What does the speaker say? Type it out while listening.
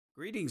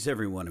Greetings,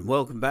 everyone, and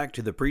welcome back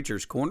to the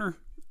Preacher's Corner.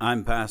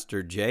 I'm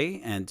Pastor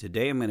Jay, and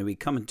today I'm going to be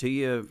coming to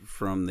you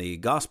from the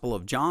Gospel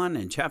of John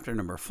in chapter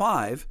number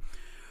 5.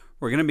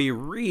 We're going to be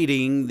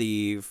reading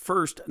the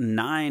first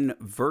 9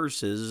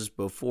 verses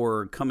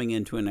before coming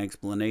into an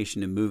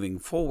explanation and moving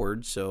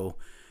forward. So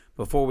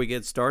before we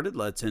get started,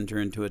 let's enter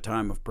into a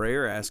time of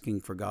prayer, asking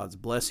for God's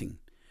blessing.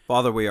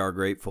 Father, we are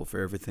grateful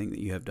for everything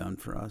that you have done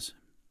for us.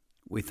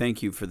 We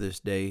thank you for this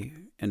day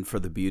and for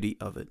the beauty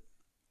of it.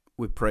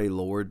 We pray,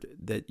 Lord,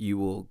 that you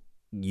will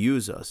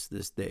use us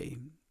this day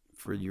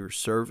for your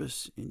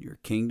service in your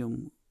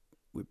kingdom.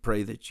 We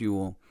pray that you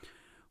will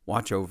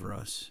watch over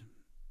us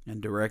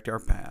and direct our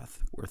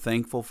path. We're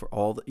thankful for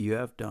all that you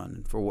have done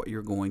and for what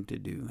you're going to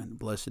do. In the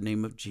blessed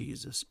name of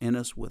Jesus, in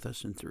us, with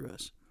us, and through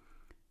us.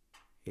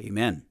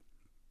 Amen.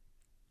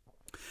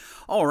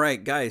 All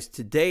right, guys,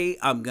 today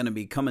I'm going to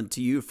be coming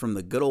to you from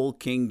the good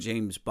old King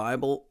James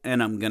Bible,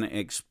 and I'm going to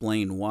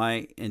explain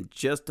why in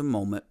just a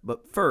moment.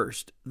 But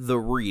first, the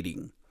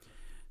reading.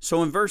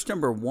 So in verse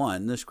number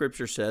 1, the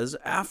scripture says,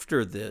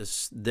 "After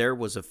this, there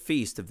was a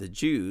feast of the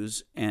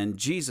Jews, and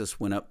Jesus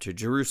went up to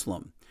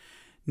Jerusalem.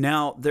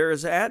 Now there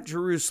is at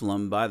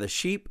Jerusalem by the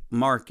sheep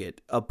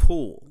market a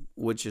pool,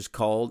 which is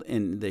called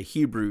in the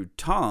Hebrew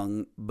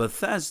tongue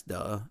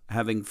Bethesda,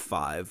 having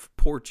 5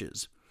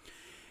 porches.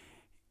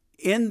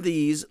 In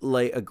these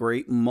lay a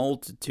great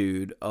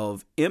multitude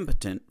of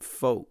impotent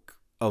folk,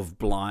 of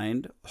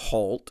blind,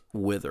 halt,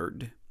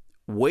 withered,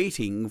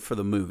 waiting for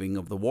the moving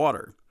of the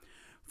water.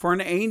 For an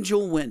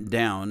angel went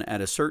down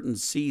at a certain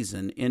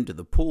season into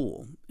the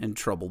pool, and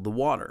troubled the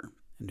water.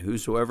 And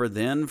whosoever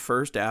then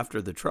first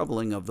after the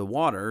troubling of the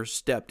water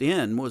stepped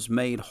in was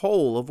made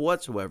whole of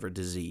whatsoever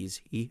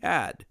disease he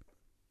had.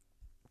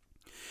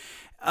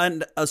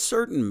 And a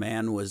certain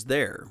man was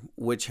there,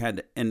 which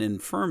had an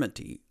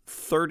infirmity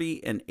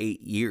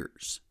 38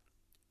 years.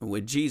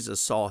 When Jesus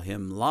saw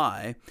him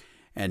lie,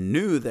 and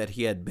knew that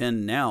he had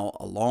been now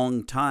a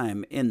long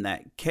time in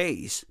that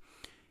case,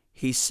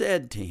 he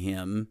said to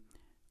him,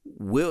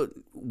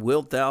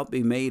 Wilt thou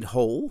be made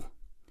whole?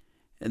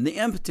 And the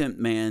impotent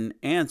man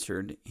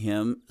answered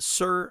him,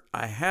 Sir,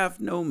 I have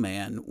no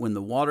man, when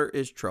the water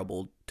is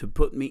troubled, to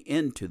put me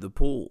into the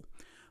pool.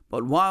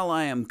 But while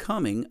I am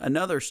coming,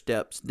 another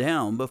steps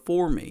down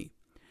before me.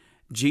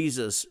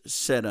 Jesus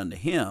said unto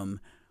him,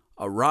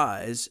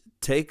 Arise,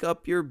 take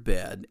up your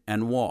bed,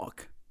 and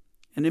walk.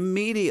 And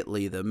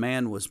immediately the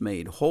man was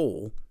made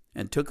whole,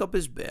 and took up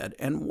his bed,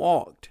 and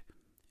walked.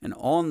 And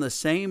on the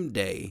same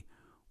day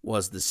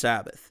was the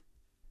Sabbath."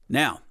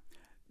 Now,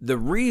 the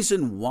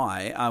reason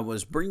why I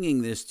was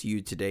bringing this to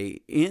you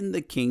today in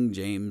the King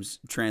James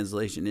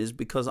translation is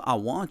because I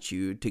want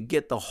you to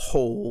get the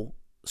whole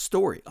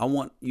story. I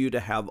want you to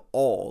have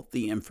all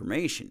the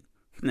information.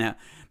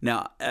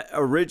 Now,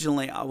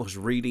 originally I was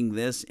reading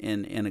this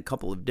in a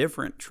couple of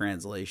different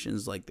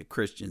translations, like the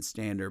Christian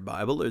Standard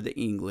Bible or the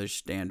English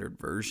Standard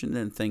Version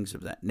and things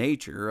of that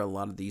nature, a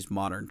lot of these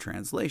modern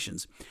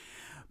translations.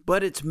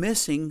 But it's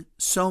missing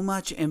so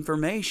much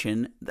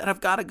information that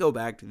I've got to go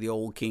back to the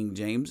old King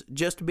James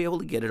just to be able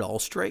to get it all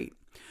straight.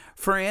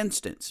 For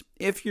instance,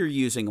 if you're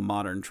using a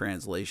modern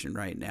translation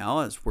right now,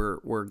 as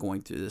we're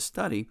going through this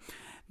study,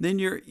 then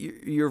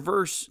your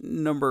verse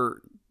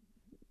number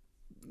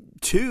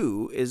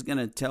 2 is going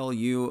to tell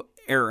you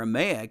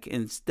Aramaic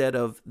instead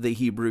of the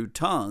Hebrew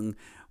tongue,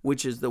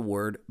 which is the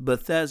word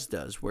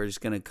Bethesda, is where it's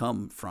going to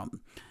come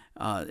from.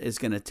 It's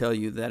going to tell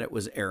you that it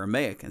was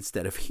Aramaic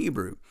instead of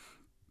Hebrew.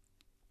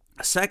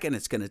 Second,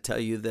 it's going to tell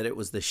you that it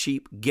was the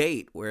sheep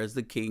gate, whereas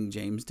the King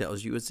James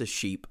tells you it's a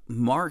sheep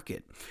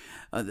market.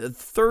 The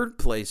third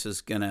place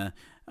is going to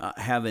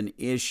have an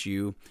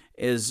issue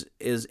is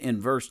in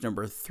verse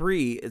number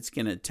 3. It's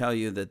going to tell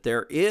you that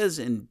there is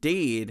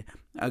indeed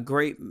a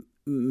great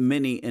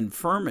many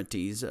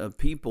infirmities of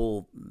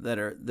people that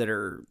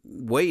are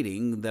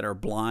waiting, that are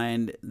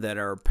blind, that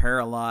are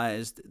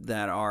paralyzed,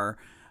 that are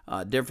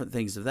different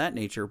things of that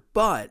nature.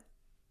 But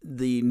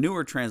the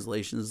newer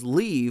translations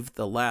leave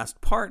the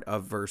last part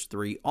of verse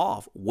 3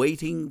 off,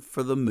 waiting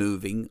for the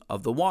moving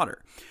of the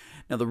water.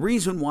 Now, the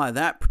reason why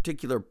that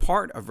particular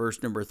part of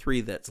verse number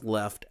 3 that's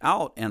left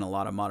out in a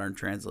lot of modern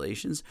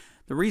translations,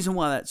 the reason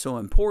why that's so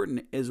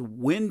important is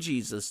when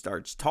Jesus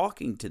starts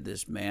talking to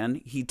this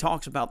man, he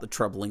talks about the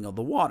troubling of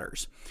the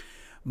waters.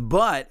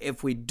 But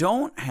if we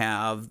don't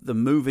have the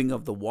moving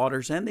of the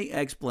waters and the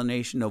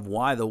explanation of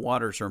why the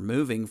waters are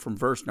moving from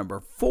verse number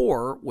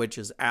 4, which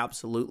is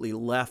absolutely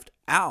left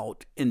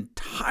out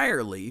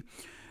entirely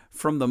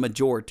from the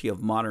majority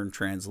of modern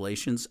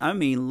translations. I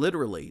mean,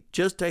 literally,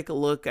 just take a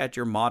look at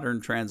your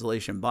modern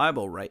translation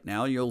Bible right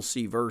now. You'll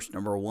see verse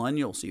number 1,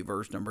 you'll see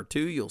verse number 2,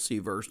 you'll see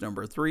verse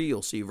number 3,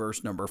 you'll see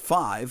verse number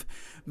 5,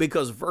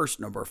 because verse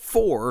number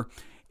 4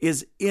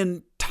 is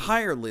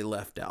entirely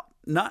left out.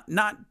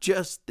 Not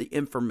just the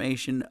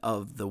information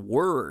of the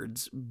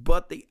words,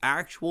 but the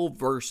actual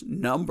verse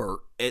number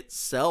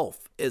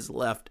itself is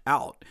left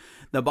out.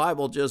 The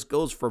Bible just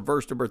goes from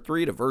verse number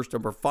 3 to verse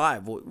number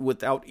 5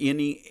 without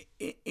any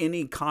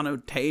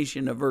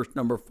connotation of verse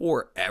number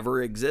 4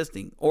 ever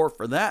existing, or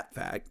for that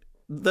fact,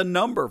 the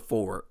number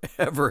 4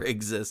 ever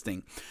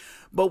existing.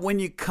 But when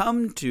you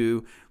come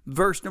to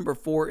verse number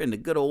 4 in the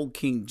good old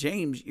King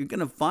James, you're going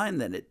to find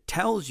that it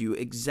tells you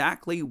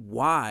exactly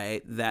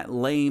why that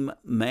lame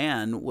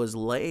man was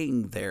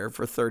laying there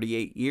for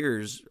 38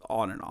 years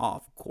on and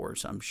off. Of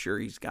course, I'm sure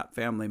he's got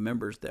family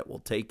members that will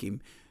take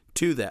him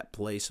to that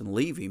place and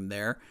leave him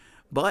there.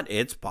 But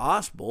it's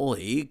possible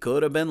he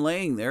could have been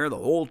laying there the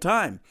whole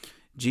time.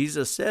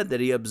 Jesus said that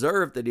he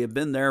observed that he had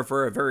been there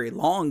for a very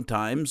long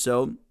time,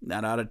 so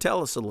that ought to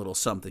tell us a little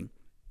something.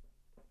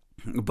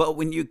 But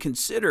when you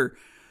consider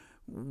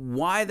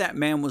why that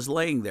man was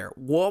laying there,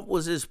 what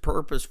was his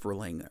purpose for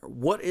laying there?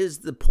 What is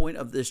the point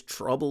of this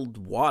troubled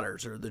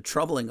waters, or the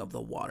troubling of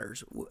the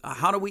waters?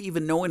 How do we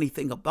even know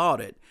anything about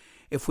it?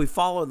 If we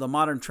follow the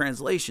modern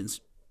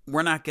translations,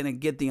 we're not going to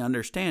get the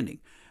understanding.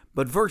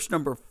 But verse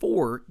number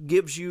 4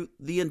 gives you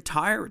the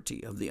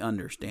entirety of the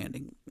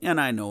understanding, and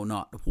I know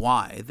not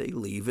why they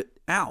leave it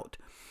out.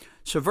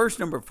 So verse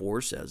number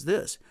 4 says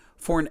this: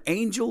 "For an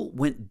angel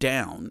went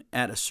down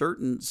at a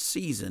certain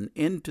season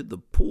into the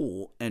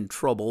pool and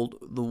troubled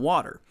the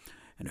water.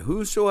 And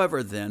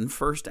whosoever then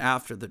first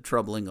after the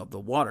troubling of the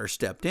water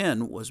stepped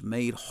in was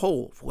made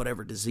whole of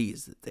whatever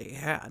disease that they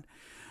had."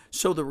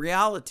 So the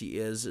reality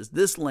is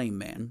this lame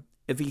man,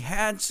 if he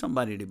had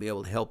somebody to be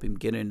able to help him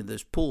get into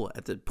this pool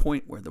at the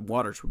point where the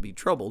waters would be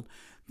troubled,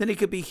 then he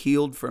could be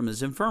healed from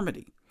his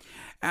infirmity.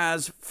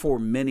 As for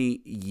many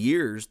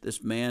years,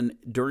 this man,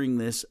 during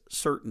this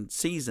certain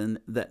season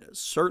that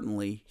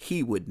certainly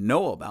he would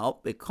know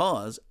about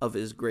because of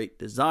his great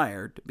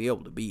desire to be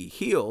able to be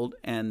healed,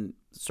 and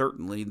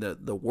certainly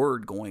the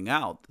word going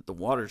out that the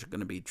waters are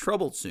going to be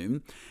troubled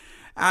soon,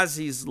 as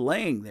he's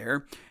laying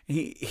there,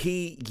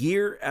 he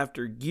year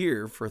after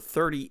year for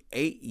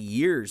 38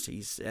 years,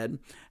 he said,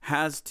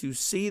 has to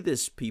see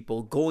this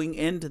people going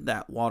into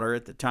that water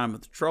at the time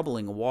of the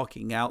troubling and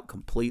walking out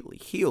completely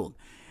healed.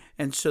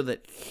 And so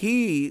that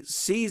he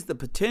sees the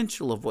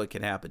potential of what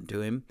could happen to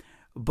him,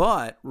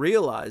 but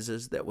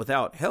realizes that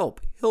without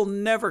help, he'll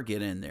never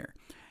get in there.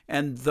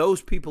 And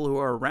those people who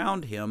are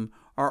around him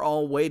are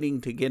all waiting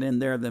to get in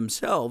there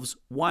themselves.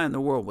 Why in the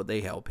world would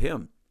they help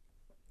him?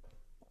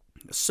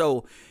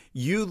 So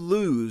you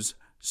lose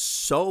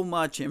so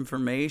much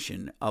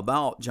information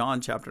about John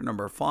chapter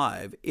number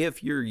 5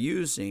 if you're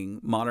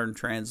using modern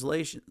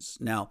translations.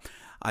 Now,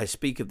 I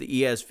speak of the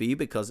ESV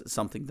because it's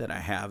something that I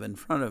have in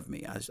front of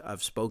me.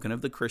 I've spoken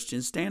of the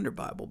Christian Standard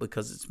Bible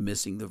because it's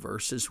missing the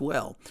verse as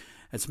well.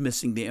 It's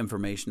missing the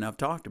information I've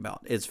talked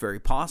about. It's very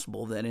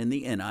possible that in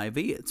the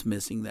NIV it's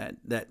missing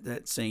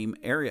that same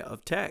area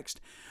of text.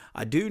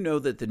 I do know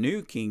that the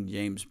New King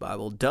James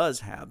Bible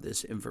does have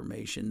this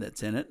information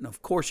that's in it. And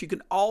of course, you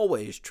can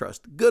always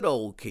trust the good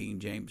old King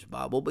James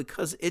Bible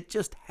because it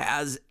just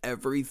has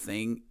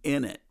everything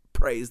in it.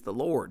 Praise the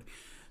Lord.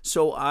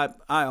 So I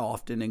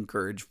often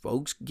encourage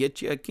folks,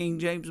 get you a King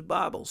James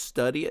Bible,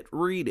 study it,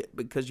 read it,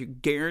 because you're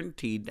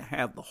guaranteed to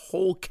have the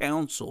whole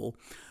counsel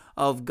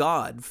of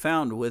God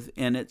found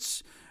within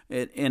its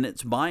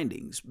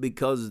bindings,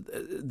 because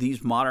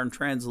these modern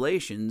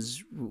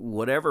translations,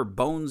 whatever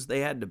bones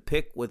they had to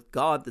pick with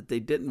God that they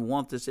didn't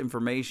want this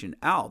information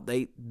out,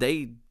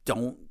 they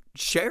don't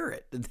share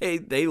it.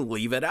 They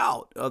leave it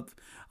out of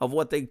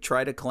what they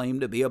try to claim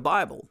to be a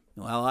Bible.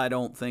 Well, I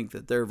don't think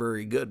that they're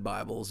very good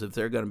Bibles if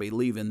they're going to be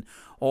leaving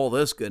all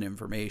this good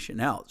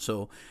information out.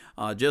 So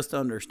just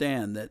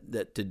understand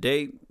that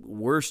today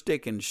we're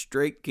sticking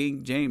straight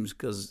King James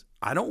because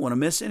I don't want to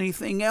miss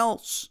anything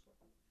else.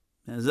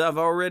 As I've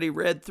already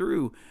read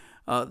through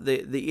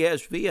the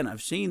ESV, and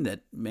I've seen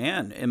that,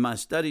 man, in my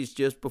studies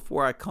just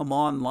before I come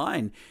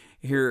online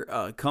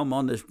here, come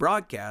on this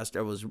broadcast,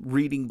 I was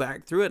reading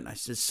back through it, and I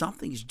said,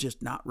 something's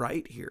just not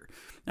right here.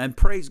 And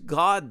praise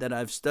God that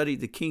I've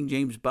studied the King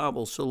James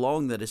Bible so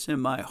long that it's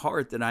in my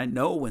heart that I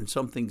know when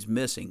something's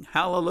missing.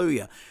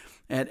 Hallelujah.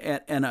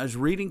 And I was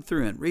reading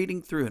through.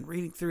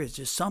 It's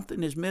just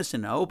something is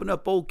missing. I opened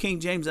up old King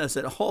James, and I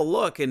said, oh,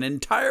 look, an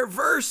entire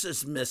verse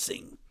is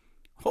missing.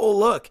 Oh,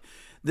 look,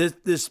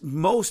 this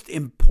most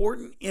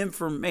important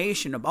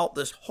information about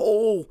this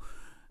whole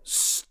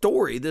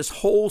story, this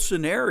whole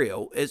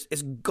scenario is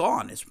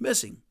gone. It's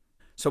missing.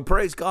 So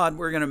praise God,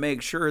 we're going to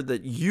make sure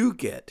that you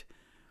get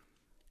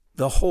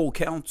the whole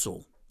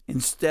counsel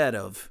instead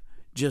of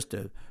just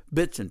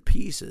bits and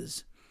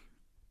pieces.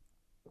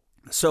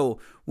 So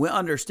we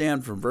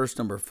understand from verse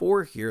number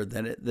 4 here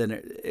that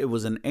it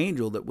was an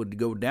angel that would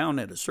go down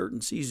at a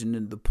certain season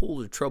into the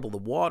pool to trouble the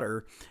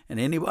water, and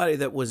anybody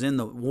that was in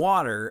the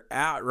water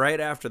right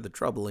after the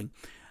troubling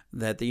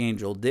that the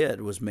angel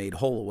did was made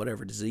whole of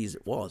whatever disease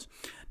it was.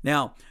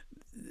 Now,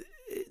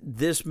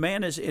 this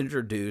man is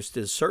introduced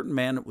as a certain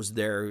man that was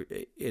there,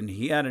 and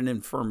he had an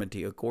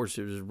infirmity. Of course,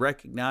 it was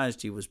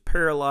recognized he was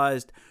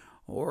paralyzed,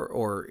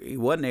 or he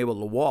wasn't able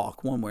to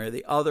walk one way or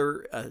the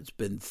other. It's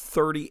been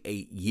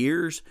 38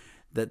 years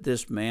that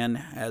this man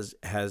has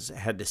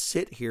had to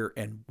sit here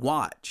and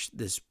watch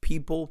this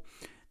people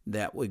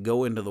that would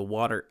go into the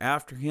water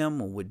after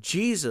him, when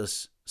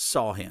Jesus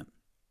saw him.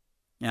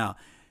 Now,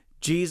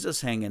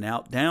 Jesus hanging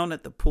out down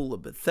at the pool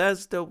of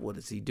Bethesda. What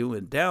is he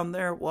doing down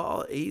there?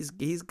 Well, he's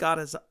got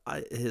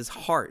his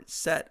heart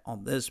set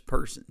on this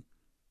person.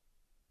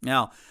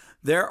 Now,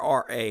 there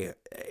are a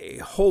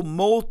whole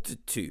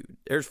multitude.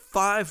 There's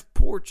 5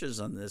 porches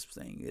on this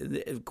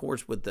thing. Of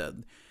course, with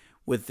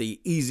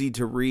the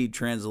easy-to-read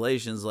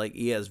translations like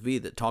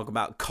ESV that talk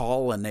about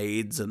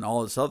colonnades and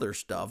all this other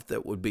stuff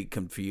that would be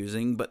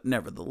confusing, but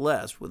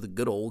nevertheless, with the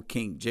good old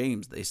King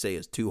James, they say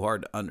it's too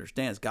hard to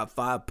understand. It's got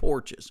 5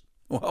 porches.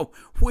 Well,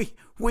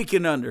 we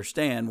can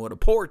understand what a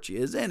porch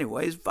is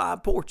anyways,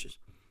 5 porches.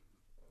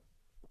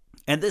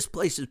 And this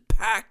place is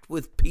packed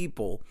with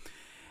people,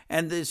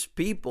 and these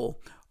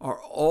people are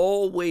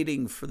all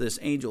waiting for this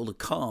angel to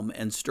come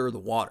and stir the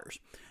waters.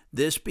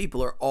 This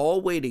people are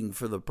all waiting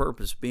for the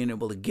purpose of being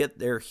able to get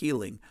their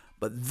healing.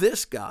 But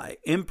this guy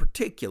in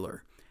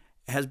particular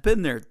has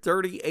been there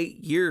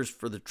 38 years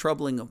for the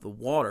troubling of the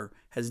water,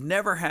 has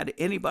never had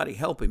anybody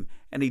help him,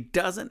 and he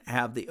doesn't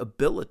have the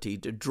ability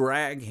to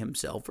drag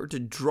himself or to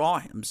draw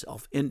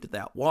himself into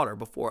that water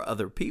before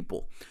other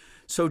people.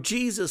 So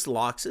Jesus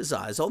locks his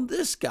eyes on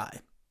this guy,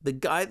 the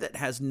guy that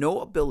has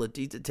no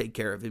ability to take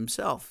care of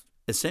himself,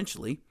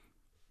 essentially.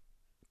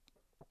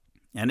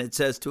 And it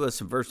says to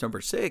us in verse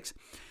number 6,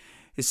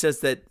 it says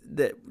that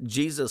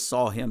Jesus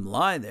saw him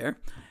lie there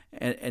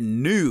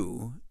and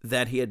knew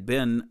that he had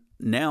been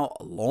now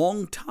a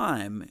long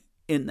time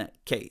in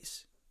that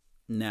case.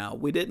 Now,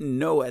 we didn't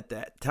know at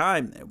that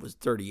time that it was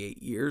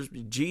 38 years.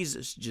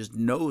 Jesus just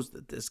knows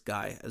that this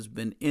guy has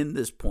been in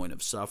this point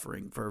of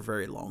suffering for a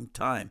very long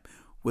time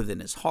within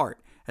his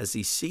heart as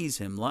he sees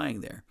him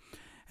lying there.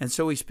 And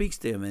so he speaks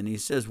to him and he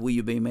says, will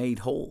you be made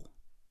whole?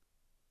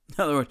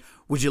 In other words,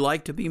 would you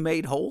like to be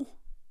made whole?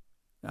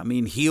 I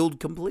mean, healed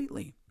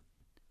completely.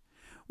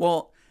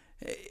 Well,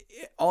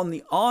 on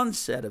the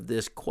onset of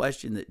this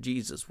question that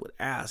Jesus would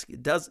ask,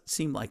 it doesn't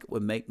seem like it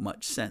would make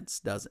much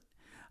sense, does it?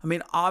 I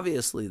mean,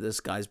 obviously, this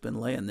guy's been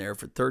laying there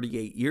for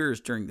 38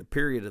 years during the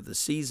period of the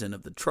season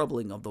of the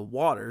troubling of the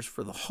waters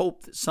for the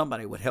hope that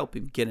somebody would help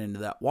him get into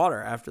that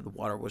water after the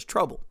water was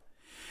troubled.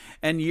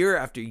 And year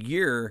after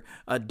year,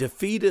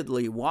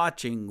 defeatedly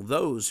watching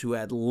those who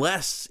had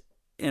less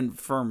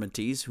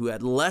infirmities, who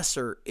had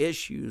lesser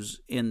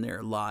issues in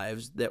their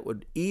lives that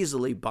would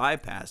easily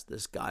bypass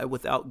this guy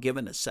without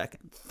giving a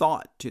second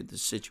thought to the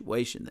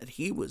situation that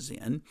he was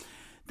in,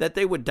 that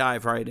they would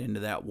dive right into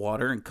that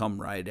water and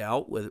come right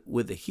out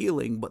with a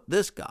healing. But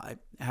this guy,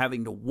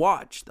 having to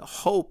watch the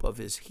hope of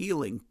his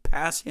healing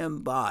pass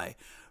him by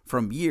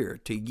from year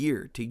to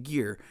year to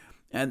year,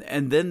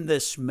 and then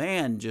this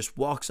man just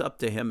walks up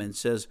to him and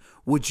says,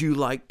 would you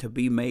like to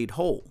be made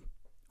whole?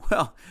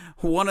 Well,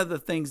 one of the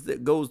things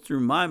that goes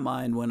through my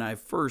mind when I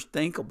first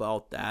think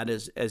about that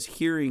is as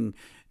hearing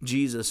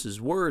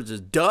Jesus' words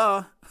is,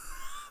 duh.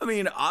 I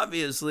mean,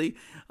 obviously,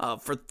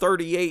 for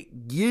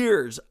 38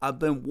 years, I've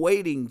been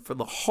waiting for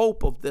the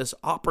hope of this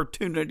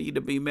opportunity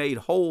to be made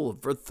whole.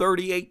 For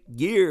 38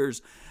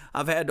 years,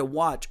 I've had to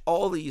watch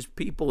all these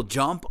people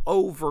jump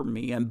over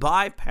me and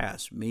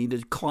bypass me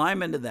to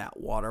climb into that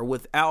water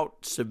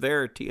without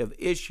severity of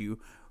issue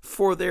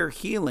for their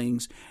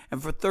healings.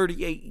 And for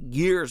 38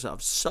 years,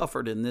 I've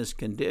suffered in this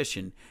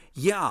condition.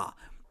 Yeah,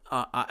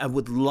 I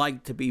would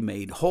like to be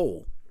made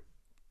whole.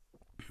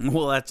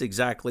 Well, that's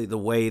exactly the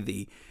way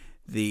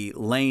the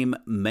lame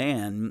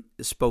man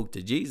spoke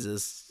to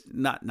Jesus.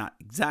 Not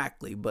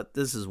exactly, but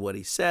this is what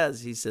he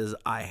says. He says,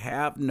 I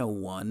have no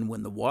one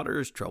when the water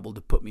is troubled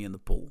to put me in the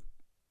pool.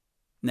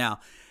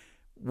 Now,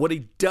 what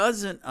he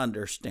doesn't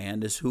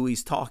understand is who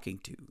he's talking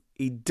to.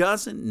 He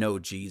doesn't know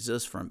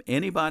Jesus from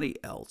anybody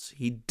else.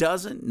 He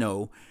doesn't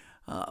know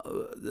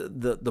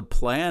the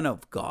plan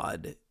of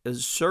God.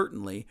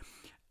 Certainly,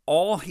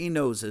 all he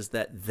knows is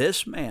that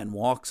this man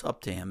walks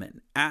up to him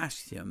and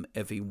asks him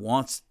if he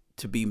wants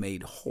to be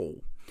made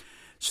whole.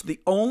 So the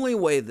only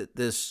way that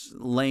this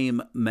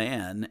lame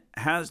man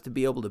has to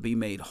be able to be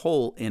made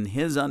whole in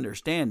his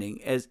understanding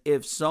is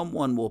if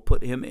someone will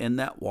put him in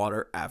that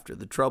water after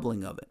the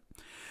troubling of it.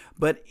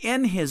 But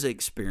in his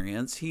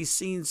experience, he's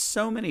seen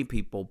so many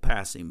people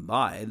passing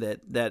by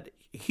that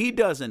he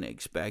doesn't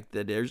expect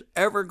that there's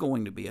ever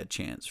going to be a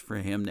chance for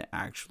him to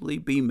actually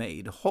be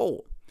made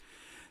whole.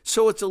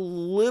 So it's a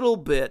little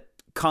bit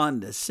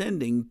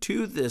condescending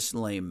to this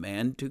lame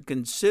man to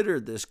consider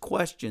this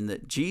question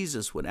that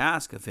Jesus would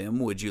ask of him,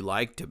 would you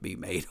like to be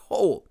made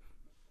whole?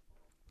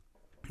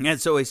 And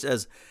so he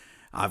says,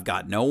 I've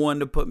got no one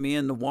to put me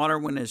in the water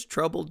when it's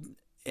troubled.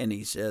 And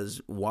he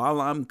says, while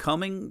I'm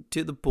coming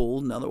to the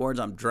pool, in other words,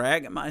 I'm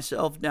dragging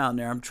myself down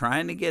there, I'm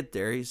trying to get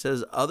there. He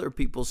says, other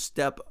people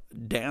step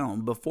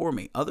down before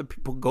me. Other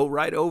people go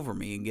right over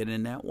me and get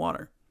in that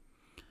water.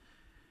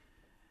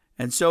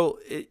 And so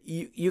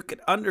you can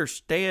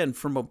understand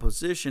from a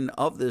position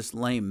of this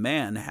lame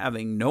man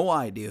having no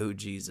idea who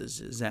Jesus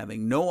is,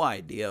 having no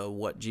idea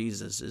what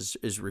Jesus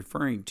is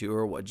referring to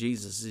or what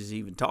Jesus is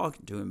even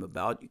talking to him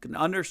about. You can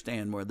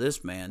understand where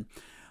this man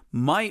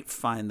might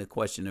find the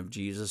question of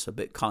Jesus a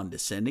bit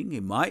condescending.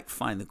 He might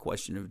find the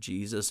question of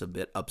Jesus a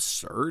bit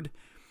absurd.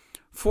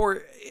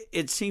 For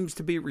it seems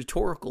to be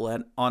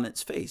rhetorical on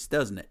its face,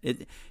 doesn't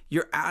it?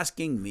 You're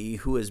asking me,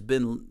 who has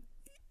been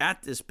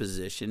at this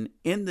position,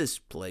 in this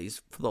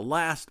place, for the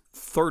last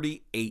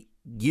 38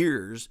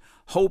 years,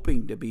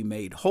 hoping to be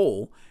made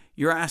whole.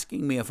 You're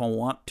asking me if I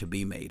want to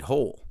be made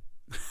whole.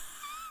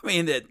 I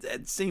mean,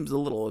 that seems a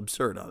little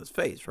absurd on its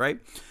face, right?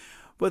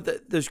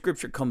 But the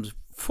scripture comes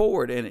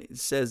forward and it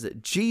says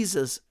that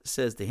Jesus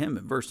says to him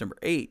in verse number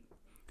 8,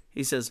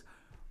 he says,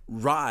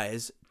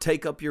 "Rise,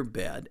 take up your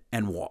bed,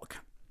 and walk."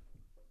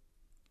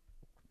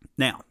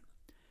 Now,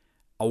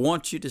 I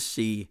want you to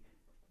see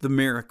the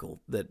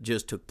miracle that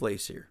just took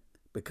place here,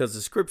 because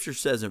the scripture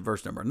says in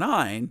verse number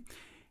 9,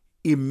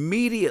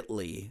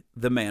 immediately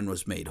the man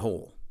was made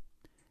whole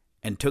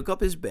and took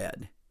up his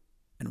bed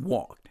and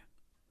walked.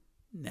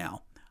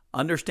 Now,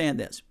 understand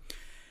this.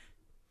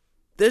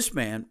 This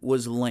man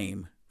was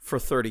lame for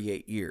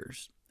 38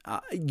 years.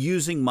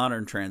 Using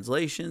modern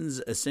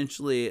translations,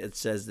 essentially it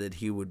says that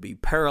he would be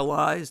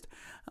paralyzed.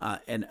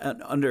 And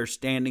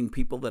understanding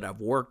people that I've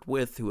worked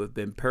with who have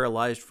been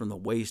paralyzed from the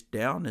waist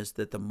down is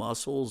that the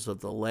muscles of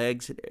the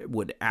legs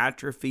would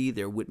atrophy.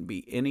 There wouldn't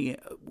be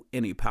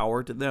any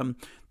power to them.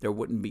 There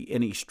wouldn't be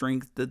any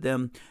strength to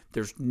them.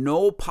 There's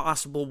no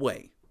possible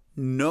way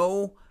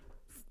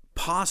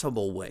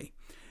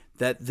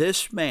that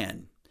this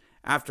man,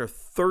 after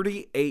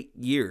 38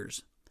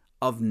 years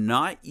of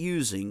not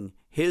using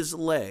his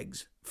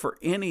legs for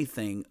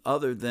anything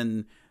other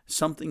than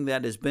something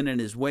that has been in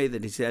his way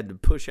that he's had to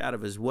push out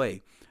of his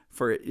way,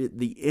 for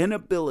the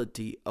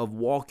inability of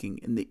walking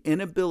and the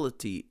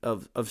inability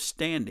of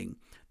standing,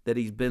 that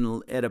he's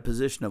been at a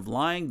position of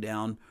lying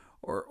down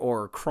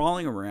or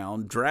crawling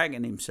around,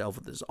 dragging himself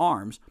with his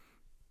arms.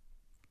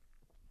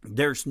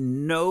 There's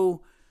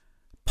no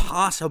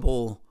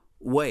possible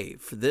way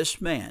for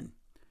this man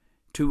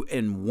to,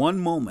 in one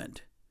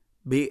moment,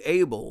 be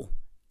able,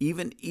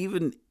 even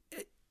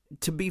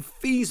to be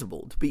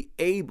feasible, to be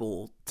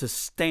able to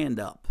stand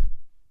up.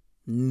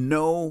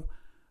 No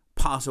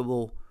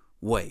possible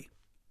way.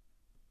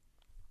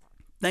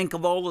 Think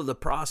of all of the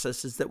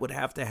processes that would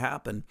have to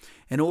happen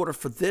in order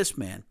for this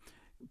man,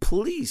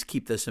 please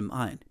keep this in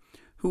mind,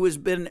 who has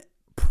been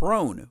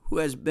prone, who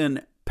has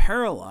been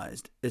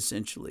paralyzed,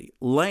 essentially,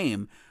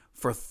 lame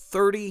for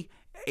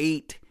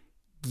 38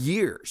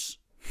 years.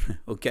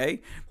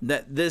 Okay,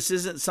 that this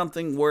isn't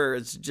something where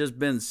it's just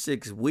been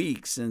 6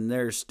 weeks and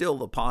there's still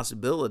the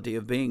possibility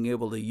of being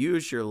able to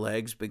use your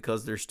legs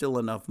because there's still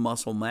enough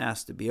muscle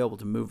mass to be able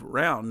to move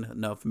around,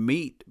 enough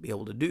meat to be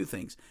able to do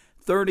things.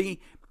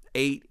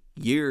 38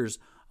 years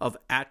of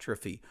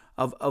atrophy,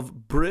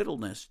 of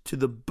brittleness to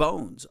the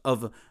bones,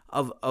 of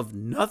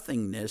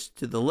nothingness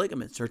to the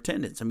ligaments or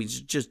tendons. I mean,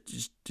 it's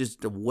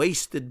just a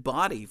wasted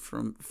body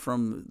from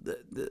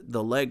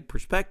the leg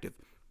perspective.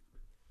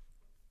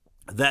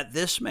 That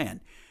this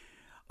man,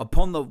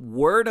 upon the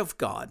word of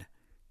God,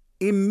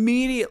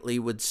 immediately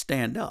would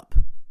stand up.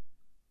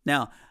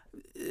 Now,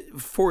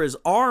 for his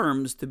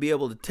arms to be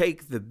able to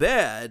take the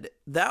bed,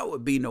 that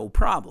would be no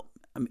problem.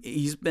 I mean,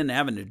 he's been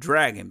having to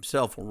drag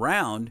himself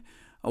around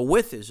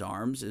with his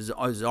arms. His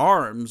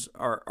arms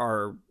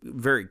are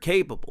very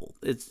capable.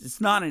 It's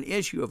not an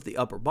issue of the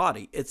upper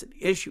body. It's an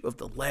issue of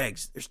the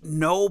legs. There's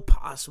no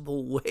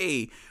possible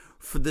way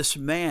for this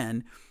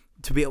man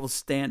to be able to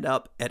stand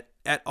up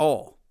at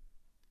all.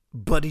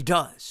 But he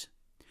does.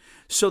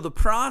 So the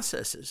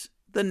processes,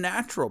 the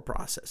natural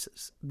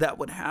processes that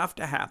would have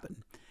to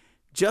happen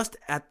just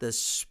at the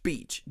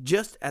speech,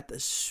 just at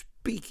the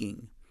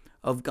speaking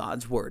of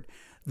God's word,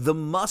 the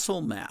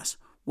muscle mass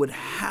would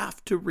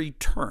have to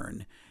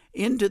return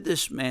into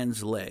this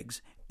man's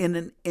legs in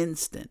an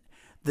instant.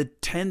 The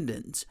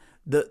tendons,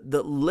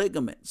 the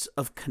ligaments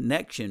of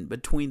connection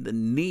between the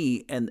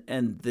knee and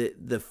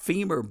the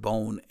femur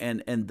bone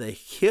and the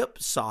hip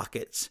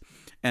sockets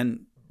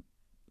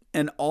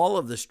and all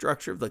of the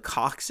structure of the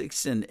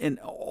coccyx and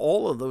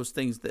all of those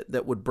things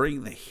that would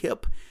bring the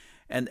hip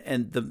and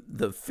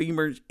the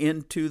femurs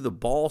into the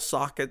ball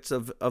sockets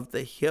of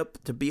the hip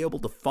to be able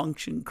to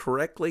function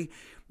correctly.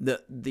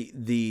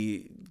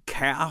 The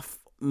calf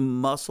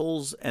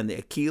muscles and the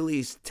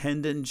Achilles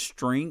tendon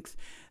strength,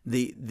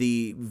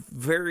 the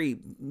very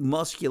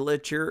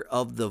musculature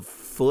of the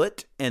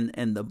foot and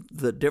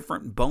the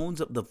different bones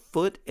of the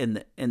foot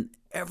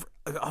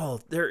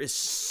there is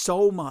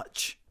so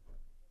much.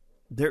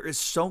 There is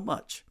so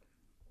much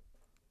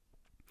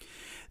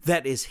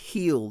that is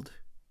healed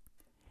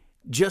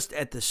just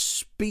at the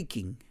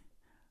speaking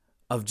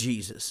of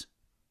Jesus.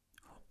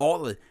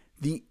 All of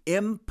the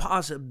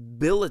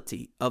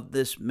impossibility of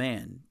this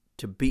man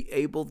to be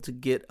able to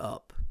get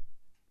up,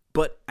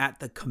 but at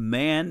the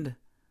command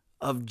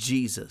of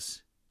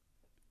Jesus,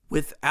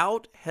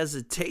 without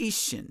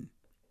hesitation,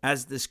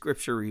 as the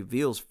scripture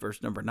reveals,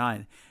 verse number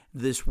 9,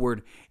 this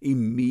word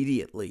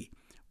immediately,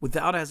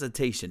 without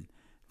hesitation,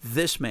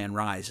 this man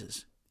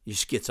rises, he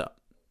just gets up,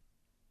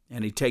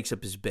 and he takes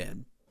up his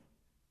bed,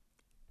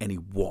 and he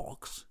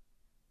walks.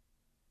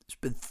 It's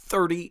been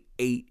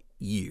 38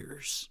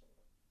 years,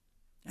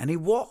 and he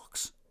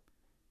walks.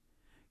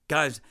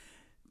 Guys,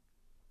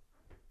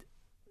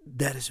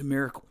 that is a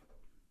miracle.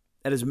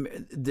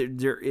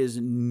 There is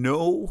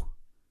no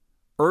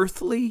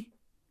earthly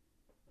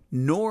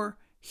nor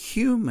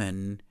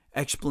human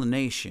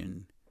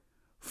explanation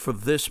for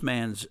this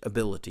man's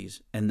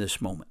abilities in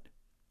this moment.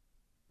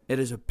 It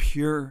is a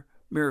pure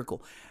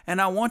miracle. And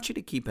I want you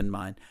to keep in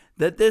mind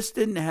that this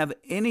didn't have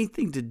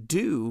anything to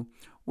do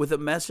with a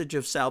message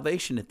of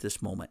salvation at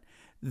this moment.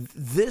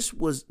 This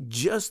was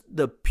just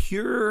the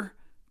pure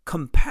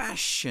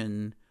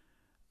compassion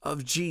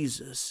of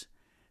Jesus,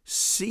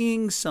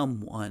 seeing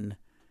someone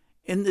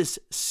in this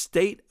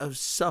state of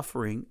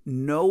suffering,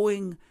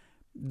 knowing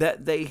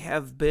that they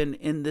have been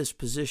in this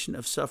position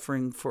of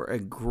suffering for a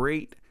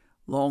great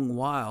long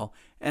while,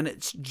 and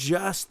it's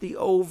just the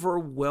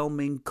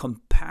overwhelming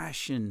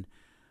compassion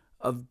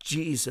of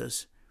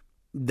Jesus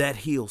that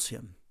heals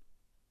him.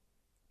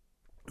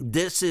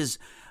 This is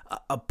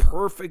a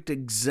perfect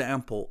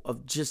example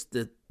of just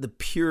the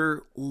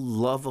pure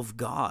love of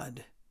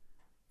God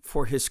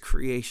for his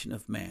creation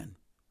of man.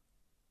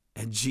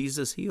 And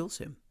Jesus heals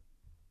him.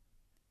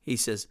 He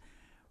says,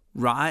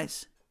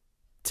 "Rise,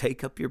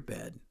 take up your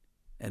bed,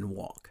 and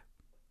walk."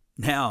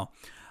 Now,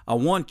 I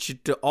want you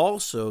to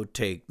also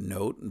take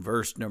note in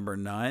verse number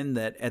 9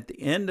 that at the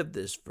end of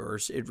this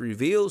verse, it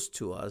reveals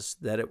to us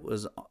that it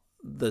was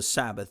the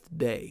Sabbath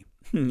day.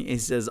 It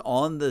says,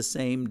 on the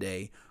same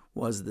day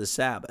was the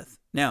Sabbath.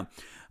 Now,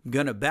 I'm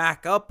going to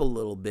back up a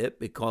little bit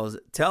because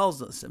it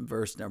tells us in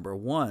verse number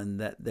 1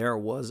 that there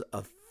was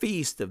a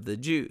feast of the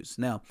Jews.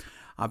 Now,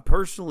 I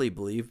personally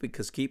believe,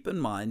 because keep in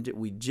mind,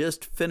 we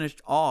just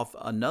finished off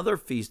another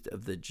feast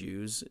of the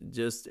Jews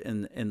just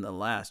in the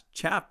last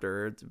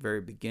chapter. At the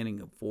very beginning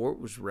of 4, it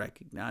was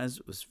recognized.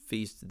 It was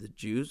Feast of the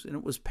Jews, and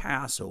it was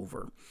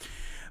Passover.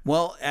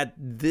 Well, at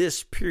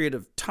this period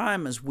of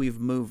time, as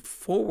we've moved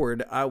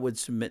forward, I would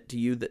submit to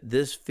you that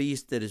this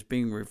feast that is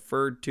being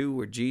referred to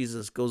where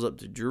Jesus goes up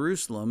to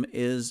Jerusalem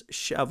is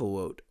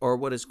Shavuot, or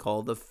what is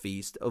called the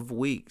Feast of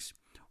Weeks.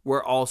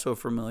 We're also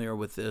familiar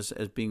with this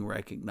as being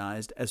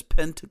recognized as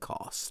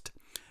Pentecost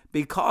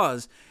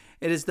because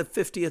it is the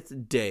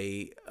 50th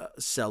day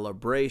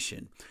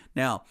celebration.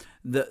 Now,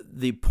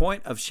 the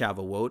point of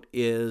Shavuot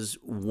is,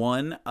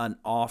 one, an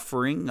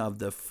offering of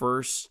the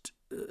first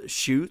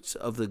shoots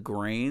of the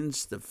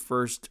grains, the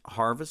first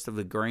harvest of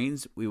the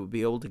grains we would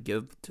be able to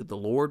give to the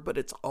Lord, but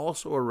it's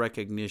also a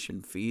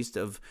recognition feast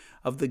of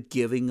the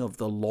giving of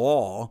the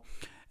law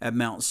at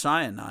Mount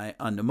Sinai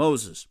unto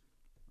Moses.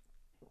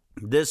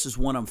 This is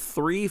one of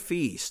 3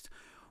 feasts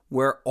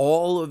where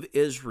all of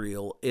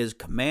Israel is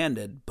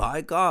commanded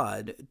by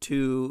God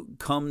to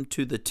come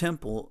to the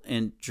temple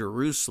in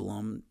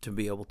Jerusalem to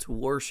be able to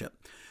worship.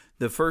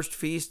 The first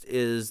feast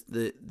is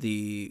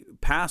the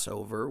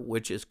Passover,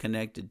 which is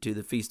connected to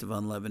the Feast of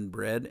Unleavened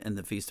Bread and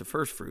the Feast of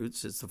First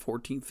Fruits. It's the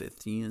 14th,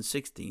 15th, and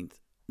 16th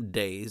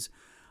days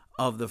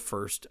of the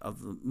first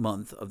of the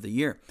month of the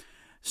year.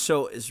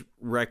 So it's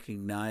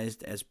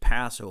recognized as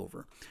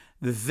Passover.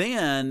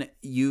 Then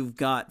you've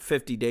got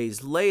 50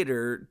 days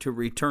later to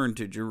return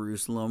to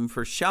Jerusalem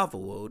for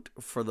Shavuot,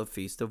 for the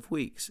Feast of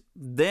Weeks.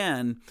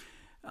 Then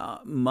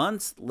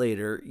months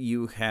later,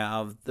 you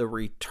have the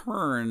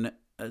return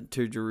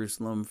to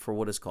Jerusalem for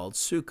what is called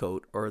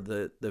Sukkot, or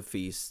the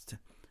Feast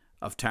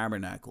of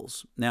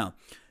Tabernacles. Now,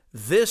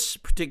 this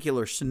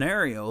particular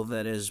scenario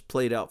that is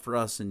played out for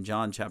us in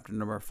John chapter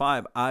number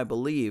 5, I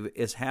believe,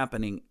 is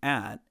happening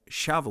at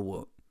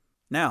Shavuot.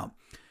 Now,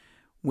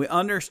 we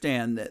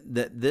understand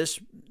that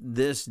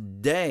this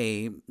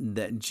day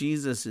that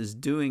Jesus is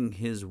doing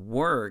his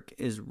work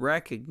is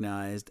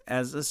recognized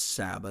as a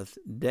Sabbath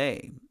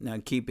day. Now,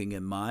 keeping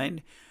in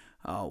mind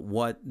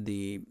what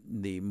the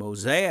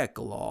Mosaic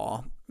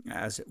law,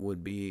 as it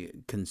would be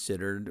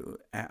considered,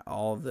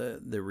 all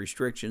the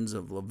restrictions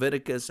of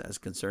Leviticus as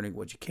concerning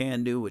what you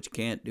can do, what you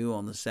can't do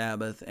on the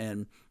Sabbath,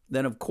 and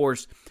then, of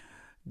course,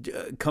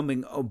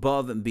 coming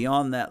above and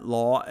beyond that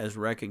law as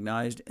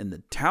recognized in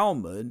the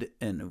Talmud.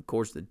 And of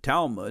course the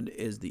Talmud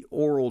is the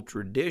oral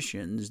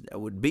traditions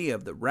that would be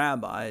of the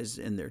rabbis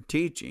in their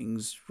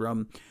teachings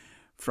from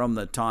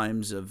the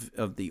times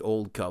of the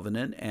Old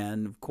Covenant,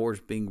 and of course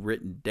being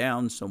written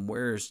down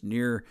somewhere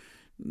near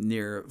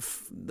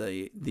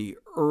the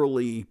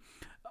early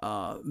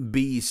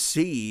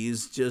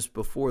BCs, just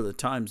before the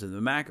times of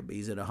the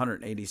Maccabees at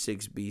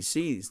 186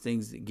 BC.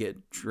 Things that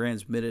get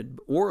transmitted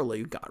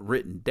orally got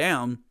written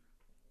down.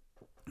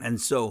 And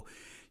so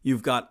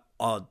you've got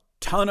a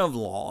ton of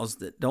laws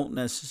that don't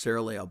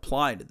necessarily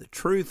apply to the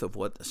truth of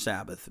what the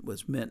Sabbath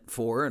was meant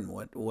for and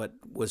what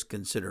was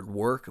considered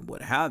work and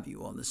what have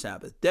you on the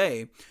Sabbath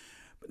day.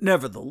 But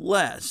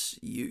nevertheless,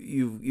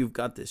 you've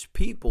got this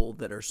people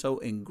that are so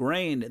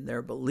ingrained in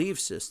their belief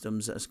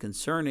systems as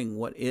concerning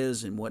what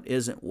is and what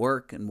isn't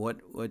work and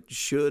what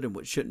should and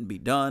what shouldn't be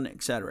done,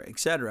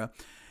 etc.,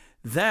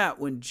 that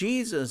when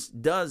Jesus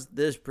does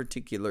this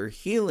particular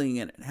healing,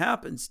 and it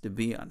happens to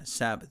be on a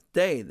Sabbath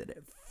day, that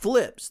it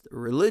flips the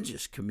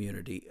religious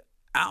community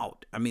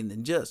out. I mean, they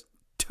just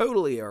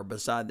totally are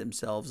beside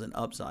themselves and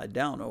upside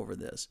down over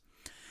this.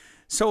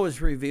 So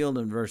is revealed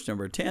in verse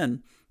number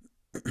 10,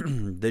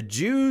 The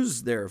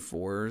Jews,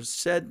 therefore,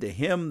 said to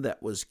him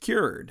that was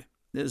cured,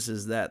 this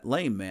is that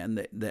lame man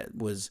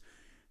that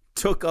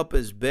took up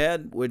his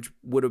bed, which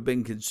would have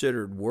been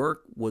considered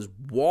work, was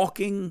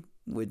walking,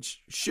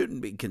 which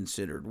shouldn't be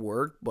considered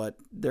work, but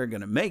they're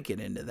going to make it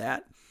into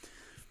that.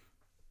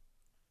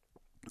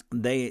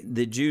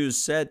 The Jews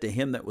said to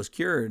him that was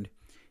cured,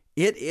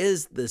 "It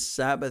is the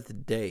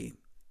Sabbath day.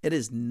 It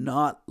is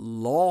not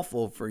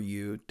lawful for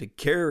you to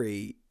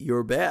carry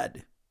your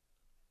bed."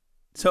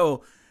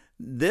 So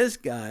this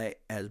guy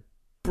has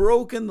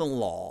broken the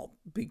law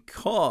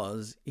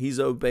because he's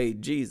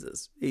obeyed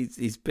Jesus.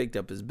 He's picked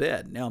up his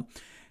bed. Now,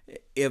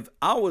 if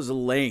I was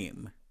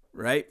lame,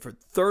 right, for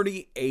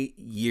 38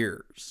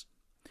 years,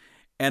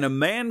 and a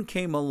man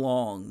came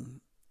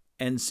along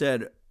and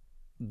said,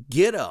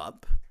 "Get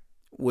up,"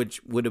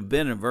 which would have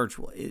been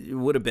it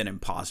would have been an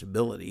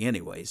impossibility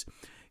anyways.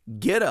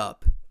 "Get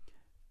up,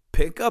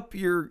 pick up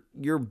your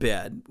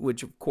bed,"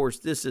 which of course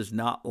this is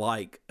not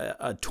like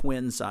a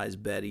twin size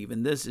bed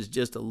even. This is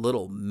just a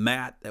little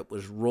mat that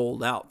was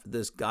rolled out for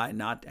this guy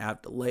not to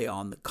have to lay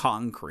on the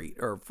concrete,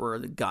 or for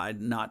the guy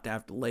not to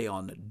have to lay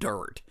on the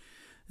dirt.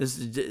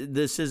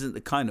 This isn't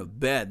the kind of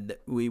bed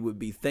that we would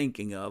be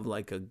thinking of,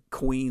 like a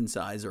queen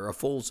size or a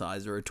full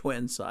size or a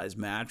twin size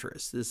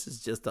mattress. This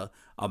is just a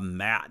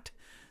mat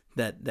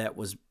that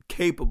was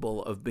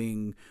capable of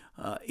being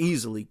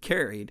easily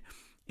carried.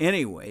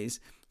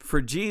 Anyways,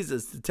 for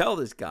Jesus to tell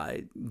this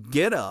guy,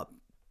 "Get up,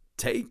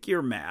 take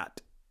your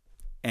mat,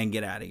 and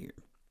get out of here."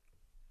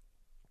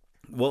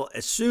 Well,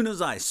 as soon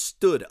as I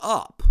stood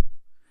up,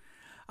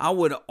 I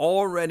would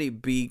already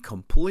be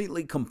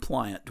completely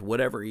compliant to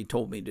whatever he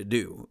told me to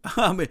do.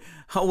 I mean,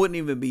 I wouldn't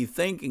even be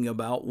thinking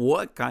about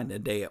what kind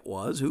of day it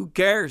was. Who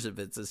cares if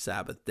it's a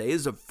Sabbath day?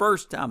 It's the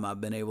first time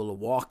I've been able to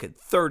walk in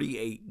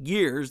 38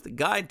 years. The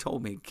guy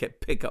told me to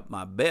pick up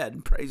my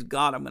bed. Praise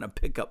God, I'm going to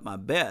pick up my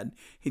bed.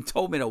 He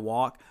told me to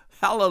walk.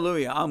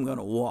 Hallelujah, I'm going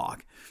to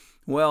walk.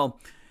 Well,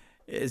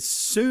 as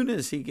soon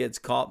as he gets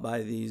caught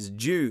by these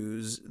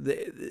Jews,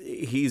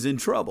 he's in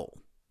trouble.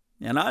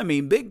 And I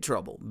mean big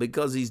trouble,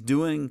 because he's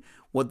doing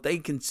what they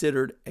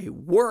considered a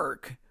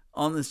work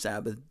on the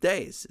Sabbath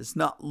days. It's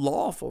not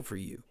lawful for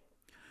you.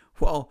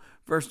 Well,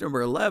 verse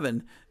number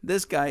 11,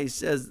 this guy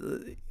says,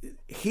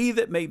 "He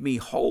that made me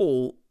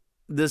whole,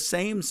 the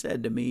same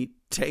said to me,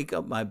 take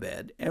up my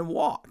bed and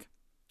walk."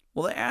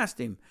 Well, they asked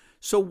him,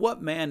 "So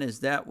what man is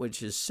that which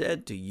has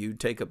said to you,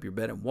 take up your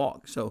bed and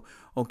walk?" So,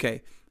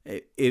 okay,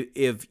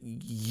 if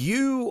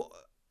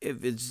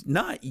it's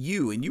not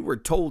you and you were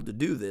told to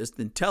do this,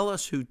 then tell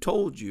us who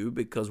told you,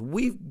 because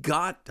we've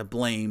got to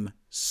blame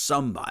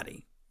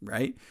somebody,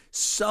 right?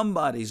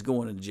 Somebody's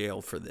going to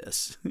jail for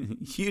this.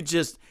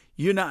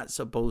 You're not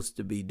supposed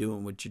to be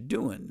doing what you're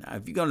doing. Now,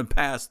 if you're going to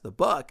pass the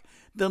buck,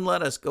 then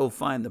let us go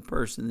find the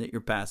person that you're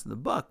passing the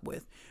buck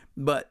with.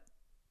 But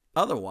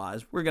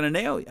otherwise, we're going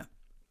to nail you.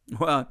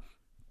 Well,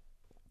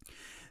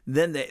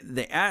 then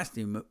they asked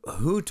him,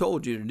 "Who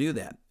told you to do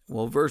that?"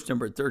 Well, verse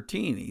number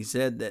 13, he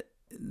said that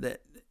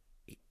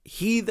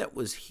he that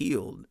was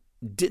healed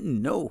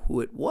didn't know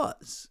who it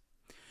was,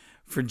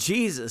 for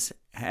Jesus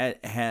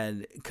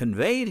had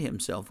conveyed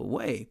himself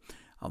away,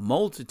 a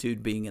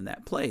multitude being in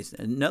that place.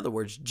 In other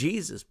words,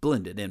 Jesus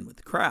blended in with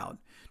the crowd.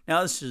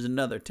 Now, this is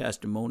another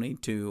testimony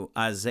to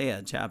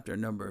Isaiah chapter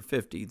number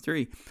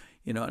 53.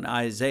 In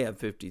Isaiah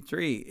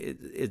 53,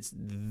 it's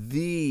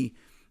the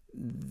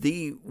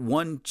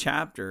one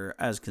chapter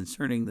as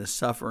concerning the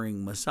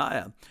suffering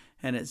Messiah.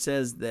 And it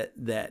says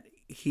that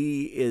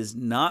he is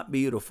not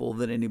beautiful,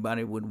 that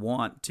anybody would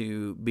want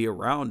to be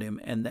around him,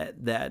 and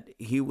that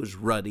he was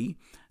ruddy,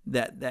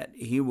 that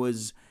he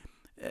was,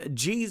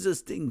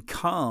 Jesus didn't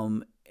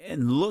come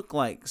and look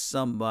like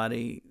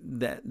somebody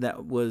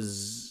that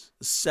was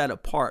set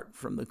apart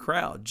from the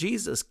crowd.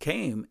 Jesus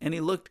came and he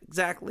looked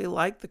exactly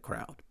like the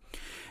crowd.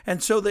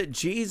 And so that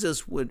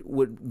Jesus would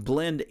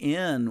blend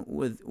in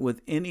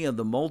with any of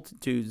the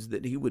multitudes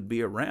that he would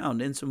be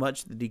around,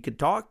 insomuch that he could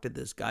talk to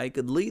this guy, he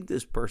could lead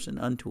this person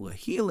unto a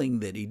healing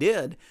that he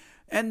did,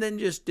 and then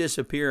just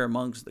disappear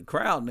amongst the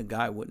crowd, and the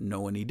guy wouldn't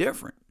know any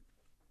different.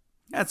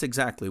 That's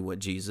exactly what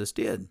Jesus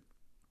did.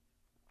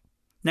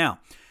 Now,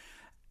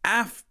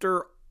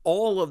 after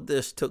all of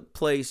this took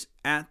place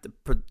at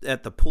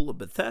the pool of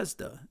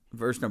Bethesda,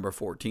 verse number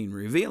 14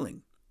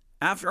 revealing,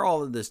 after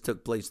all of this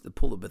took place at the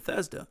pool of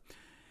Bethesda,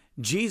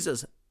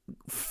 Jesus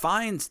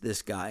finds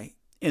this guy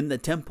in the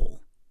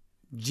temple.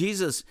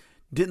 Jesus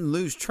didn't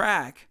lose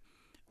track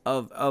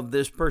of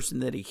this person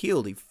that he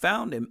healed. He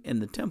found him in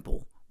the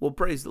temple. Well,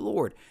 praise the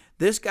Lord.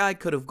 This guy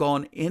could have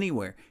gone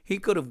anywhere. He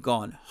could have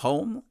gone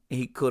home.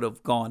 He could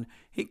have gone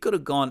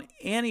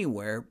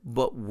anywhere.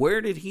 But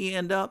where did he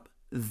end up?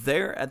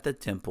 There at the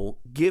temple,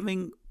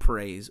 giving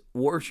praise,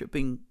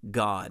 worshiping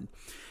God.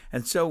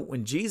 And so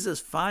when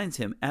Jesus finds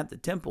him at the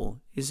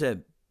temple, he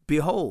said,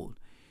 "Behold,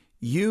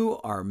 you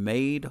are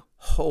made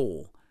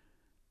whole.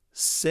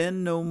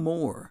 Sin no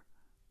more,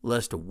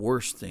 lest a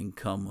worse thing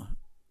come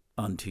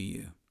unto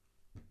you."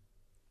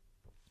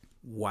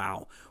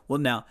 Wow. Well,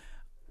 now,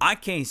 I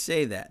can't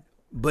say that,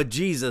 but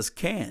Jesus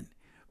can.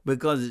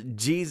 because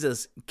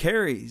Jesus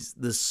carries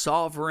the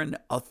sovereign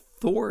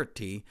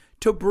authority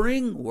to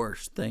bring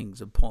worse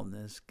things upon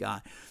this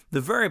guy.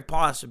 The very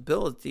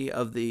possibility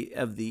of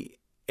the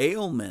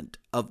ailment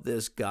of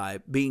this guy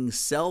being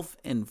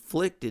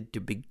self-inflicted to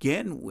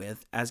begin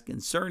with, as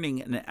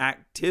concerning an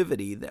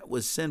activity that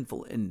was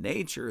sinful in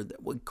nature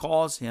that would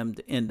cause him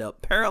to end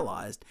up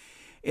paralyzed,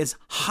 is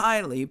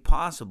highly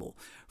possible,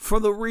 for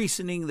the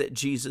reasoning that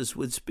Jesus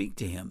would speak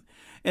to him,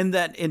 and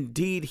that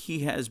indeed he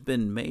has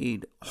been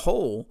made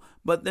whole.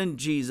 But then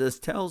Jesus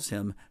tells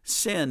him,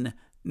 sin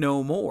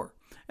no more.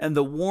 And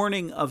the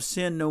warning of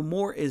sin no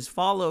more is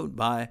followed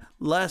by,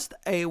 lest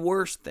a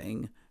worse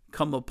thing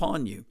come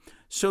upon you.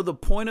 So the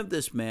point of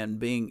this man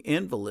being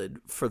invalid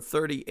for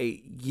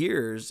 38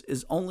 years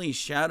is only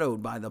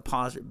shadowed by the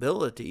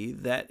possibility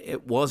that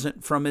it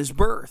wasn't from his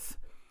birth,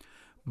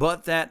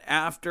 but that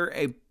after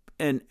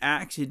an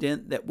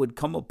accident that would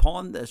come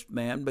upon this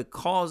man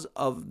because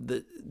of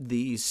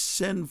the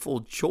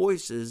sinful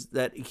choices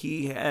that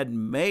he had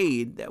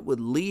made that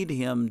would lead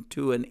him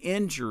to an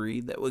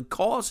injury that would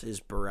cause his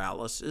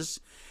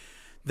paralysis,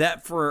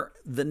 that for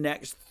the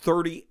next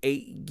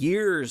 38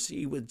 years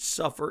he would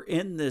suffer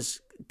in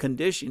this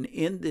condition,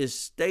 in this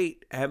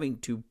state, having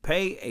to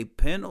pay a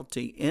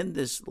penalty in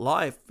this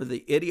life for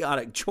the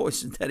idiotic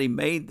choices that he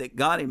made that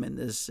got him in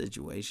this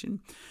situation,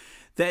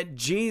 that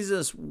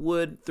Jesus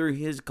would, through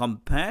his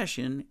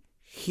compassion,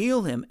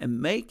 heal him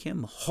and make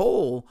him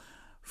whole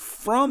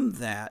from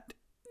that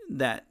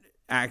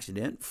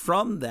accident,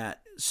 from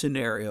that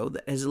scenario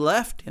that has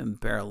left him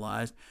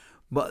paralyzed.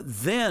 But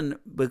then,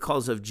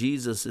 because of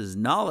Jesus'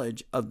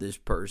 knowledge of this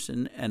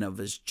person and of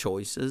his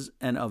choices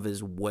and of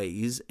his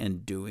ways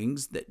and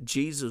doings, that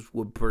Jesus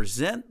would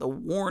present the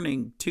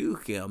warning to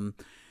him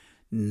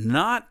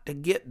not to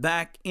get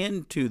back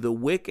into the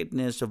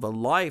wickedness of a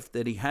life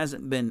that he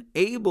hasn't been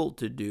able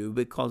to do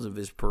because of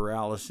his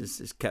paralysis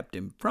has kept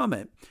him from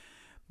it,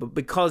 but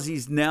because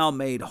he's now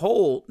made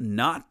whole,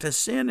 not to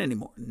sin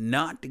anymore,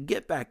 not to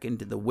get back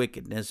into the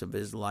wickedness of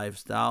his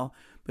lifestyle,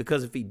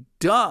 because if he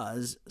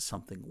does,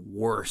 something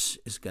worse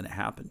is going to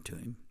happen to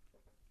him.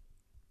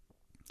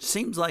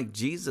 Seems like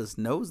Jesus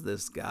knows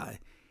this guy,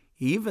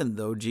 even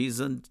though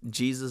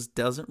Jesus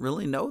doesn't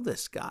really know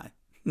this guy.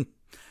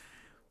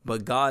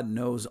 But God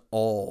knows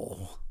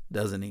all,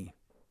 doesn't he?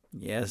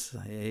 Yes,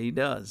 he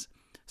does.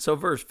 So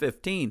verse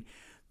 15,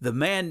 the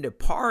man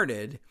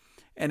departed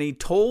and he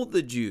told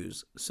the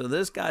Jews. So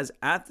this guy's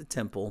at the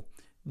temple.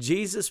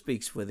 Jesus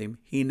speaks with him.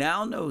 He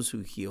now knows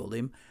who healed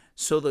him.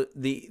 So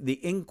the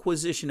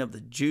inquisition of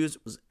the Jews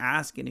was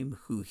asking him,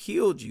 who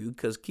healed you?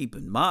 Because keep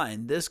in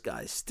mind, this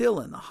guy's still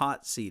in the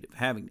hot seat of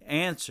having to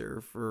answer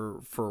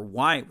for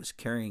why he was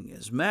carrying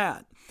his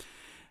mat.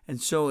 And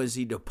so as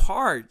he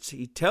departs,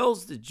 he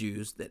tells the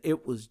Jews that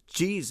it was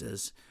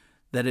Jesus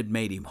that had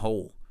made him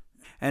whole.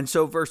 And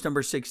so verse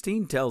number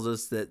 16 tells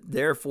us that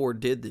therefore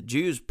did the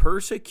Jews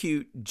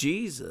persecute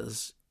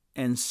Jesus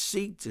and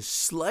seek to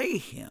slay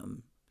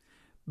him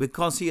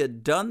because he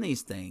had done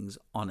these things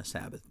on a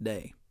Sabbath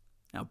day.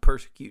 Now,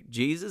 persecute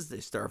Jesus, they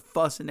started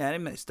fussing at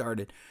him. They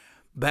started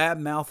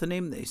bad-mouthing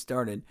him. They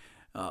started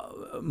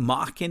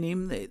mocking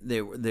him.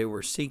 They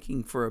were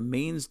seeking for a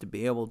means to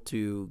be able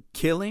to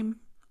kill him,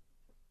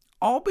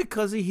 all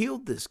because he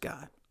healed this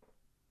guy.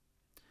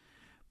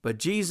 But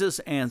Jesus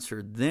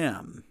answered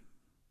them,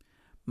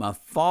 my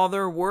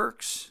Father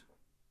works,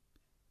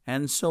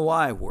 and so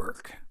I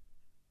work.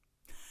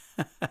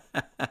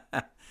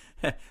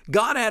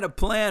 God had a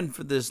plan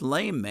for this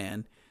lame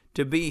man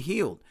to be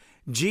healed.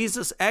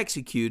 Jesus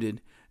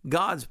executed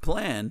God's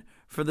plan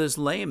for this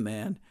lame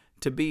man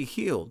to be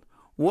healed.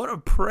 What a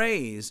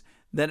praise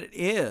that it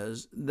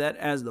is that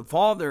as the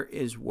Father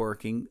is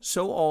working,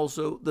 so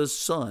also the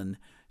Son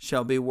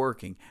shall be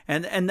working.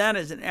 And that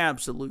is an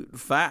absolute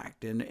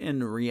fact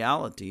in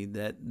reality,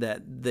 that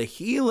the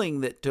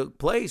healing that took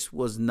place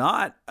was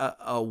not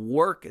a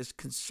work as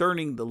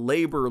concerning the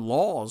labor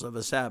laws of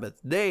a Sabbath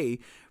day.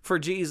 For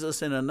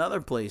Jesus in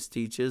another place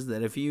teaches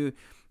that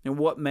and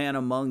what man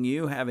among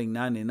you, having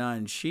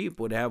 99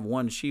 sheep, would have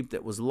one sheep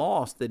that was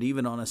lost, that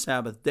even on a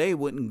Sabbath day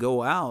wouldn't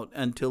go out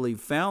until he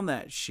found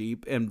that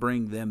sheep and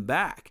bring them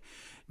back?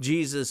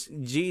 Jesus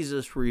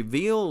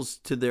reveals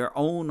to their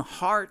own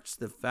hearts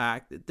the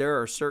fact that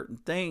there are certain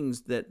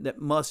things that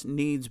must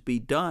needs be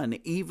done,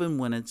 even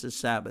when it's a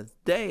Sabbath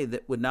day,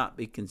 that would not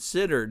be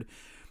considered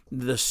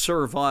the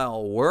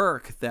servile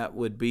work that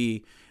would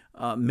be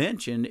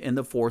mentioned in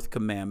the fourth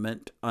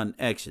commandment on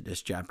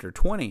Exodus chapter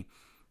 20.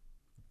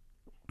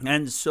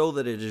 And so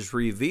that it is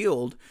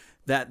revealed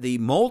that the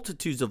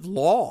multitudes of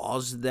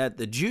laws that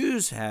the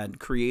Jews had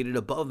created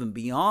above and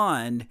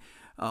beyond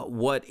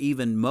what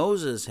even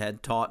Moses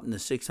had taught in the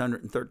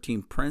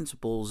 613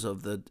 principles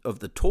of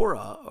the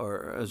Torah,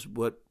 or as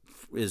what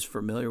is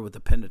familiar with the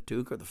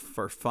Pentateuch, or the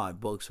first 5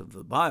 books of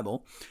the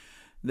Bible,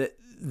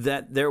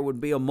 that there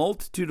would be a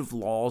multitude of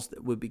laws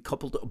that would be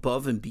coupled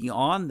above and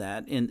beyond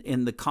that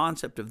in the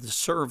concept of the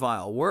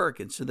servile work,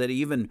 and so that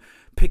even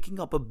picking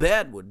up a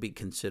bed would be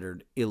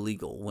considered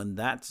illegal when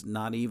that's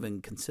not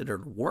even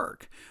considered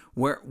work.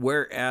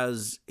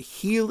 Whereas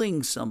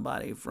healing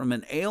somebody from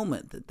an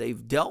ailment that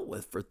they've dealt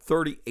with for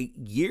 38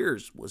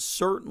 years was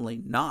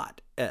certainly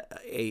not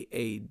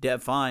a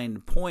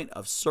defined point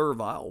of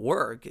servile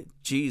work.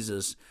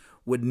 Jesus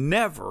would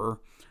never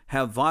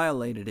have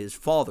violated his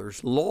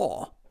Father's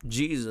law.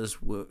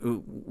 Jesus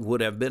would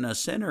have been a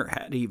sinner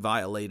had he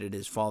violated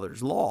his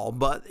Father's law,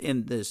 but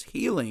in this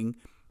healing,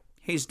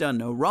 he's done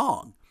no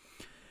wrong.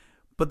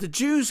 But the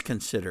Jews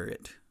consider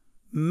it,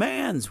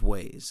 man's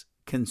ways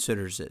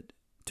considers it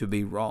to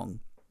be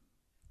wrong.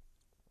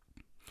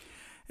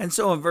 And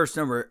so in verse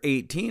number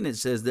 18, it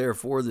says,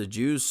 therefore the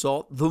Jews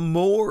sought the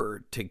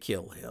more to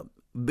kill him,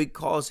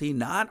 because he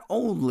not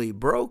only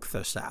broke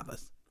the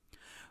Sabbath,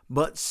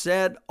 but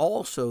said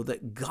also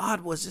that God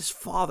was his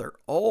Father.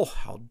 Oh,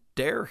 how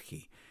dare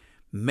he,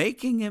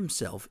 making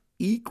himself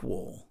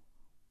equal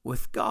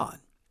with God.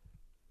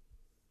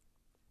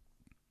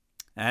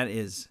 That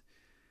is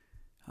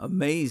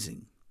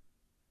amazing.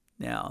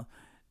 Now,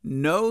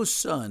 no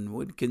son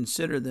would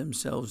consider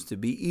themselves to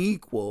be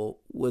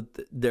equal with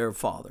their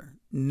father.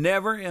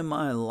 Never in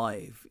my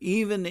life,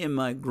 even in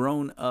my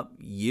grown-up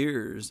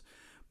years,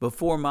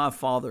 before my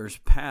father's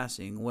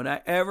passing, would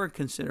I ever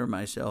consider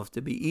myself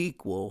to be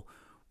equal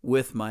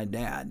with my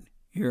dad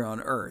here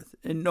on earth.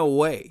 In no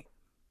way.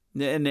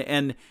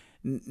 And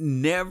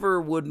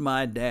never would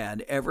my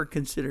dad ever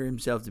consider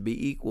himself to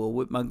be equal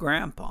with my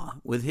grandpa,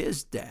 with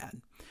his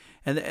dad.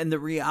 And the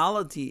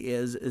reality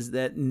is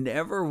that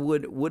never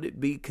would it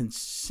be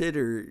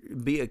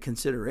a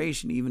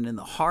consideration even in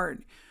the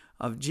heart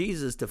of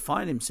Jesus to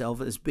find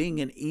himself as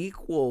being an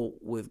equal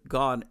with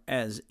God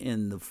as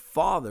in the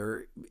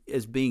Father,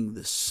 as being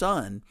the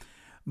Son,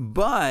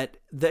 but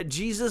that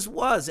Jesus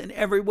was in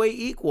every way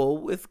equal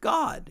with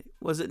God.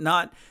 Was it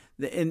not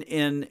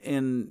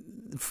in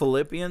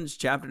Philippians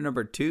chapter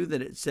number 2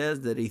 that it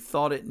says that he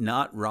thought it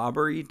not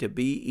robbery to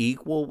be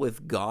equal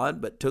with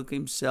God, but took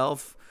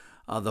himself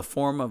the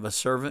form of a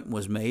servant,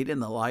 was made in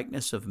the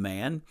likeness of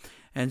man,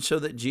 and so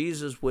that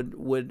Jesus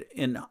would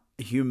in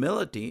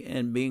humility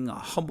and being a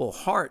humble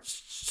heart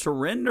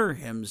surrender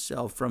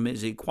himself from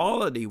his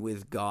equality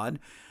with God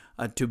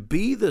to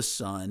be the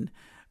Son.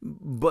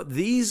 But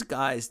these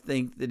guys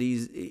think that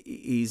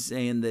he's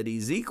saying that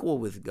he's equal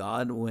with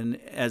God when,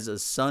 as a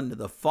son to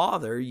the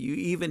Father, you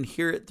even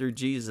hear it through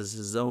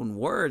Jesus' own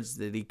words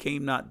that he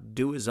came not to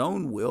do his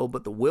own will,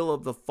 but the will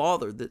of the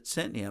Father that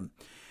sent him,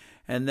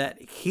 and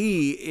that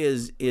he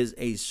is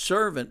a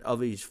servant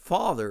of his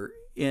Father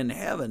in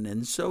heaven,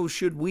 and so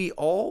should we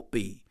all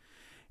be.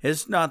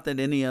 It's not that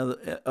any of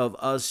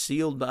us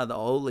sealed by the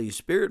Holy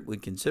Spirit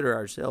would consider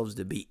ourselves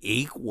to be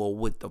equal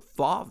with the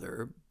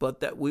Father, but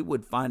that we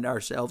would find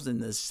ourselves in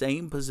the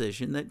same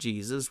position that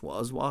Jesus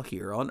was while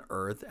here on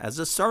earth as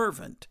a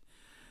servant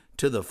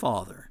to the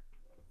Father.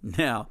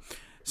 Now,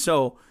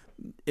 so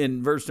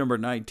in verse number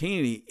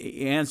 19,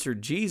 he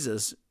answered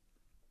Jesus,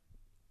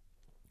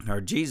 or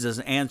Jesus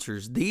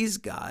answers these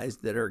guys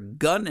that are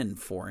gunning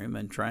for him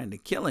and trying to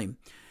kill him.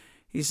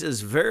 He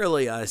says,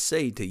 verily I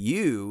say to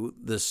you,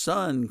 the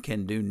Son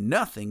can do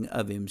nothing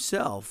of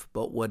himself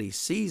but what he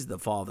sees the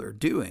Father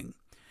doing.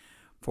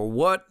 For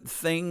what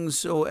things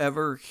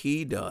soever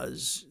he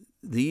does,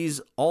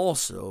 these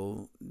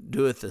also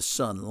doeth the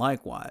Son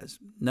likewise.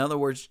 In other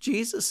words,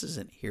 Jesus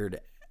isn't here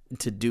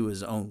to do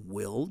his own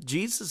will.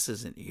 Jesus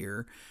isn't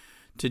here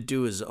to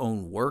do his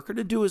own work or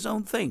to do his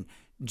own thing.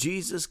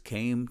 Jesus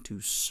came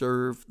to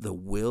serve the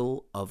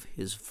will of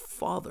his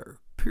Father.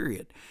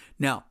 Period.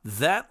 Now,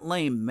 that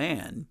lame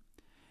man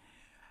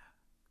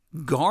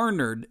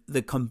garnered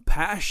the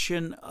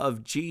compassion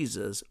of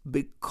Jesus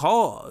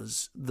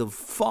because the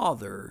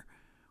Father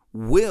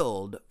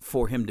willed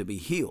for him to be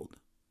healed.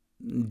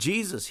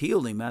 Jesus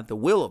healed him at the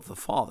will of the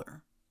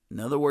Father.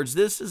 In other words,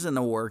 this isn't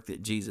a work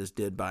that Jesus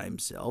did by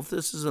himself.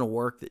 This isn't a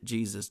work that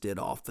Jesus did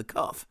off the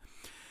cuff.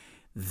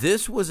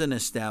 This was an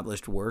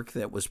established work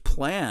that was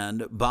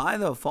planned by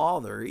the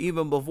Father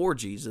even before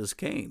Jesus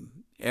came.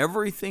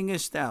 Everything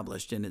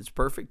established in its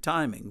perfect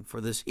timing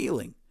for this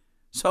healing.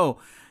 So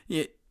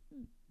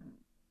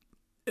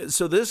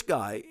this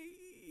guy,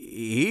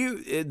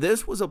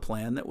 this was a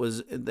plan that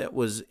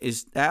was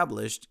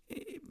established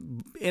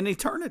in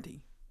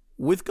eternity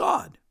with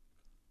God.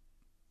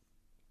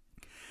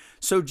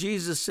 So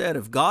Jesus said,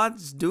 if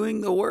God's doing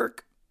the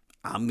work,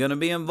 I'm going to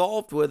be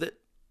involved with it,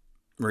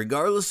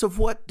 regardless of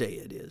what day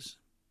it is.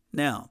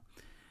 Now,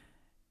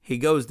 he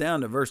goes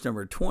down to verse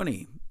number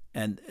 20.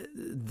 And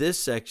this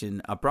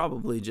section, I'm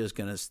probably just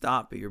going to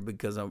stop here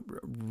because I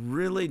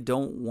really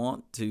don't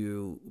want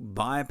to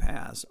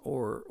bypass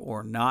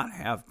or not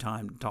have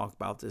time to talk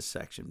about this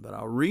section. But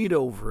I'll read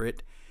over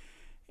it,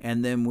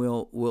 and then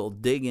we'll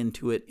dig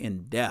into it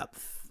in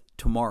depth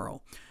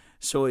tomorrow.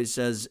 So it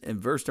says in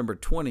verse number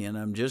 20, and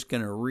I'm just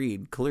going to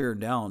read clear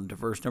down to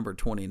verse number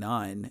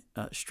 29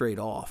 straight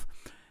off.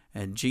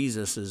 And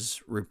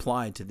Jesus'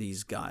 reply to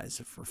these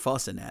guys for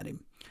fussing at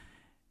him,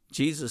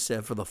 Jesus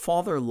said, "For the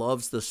Father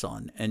loves the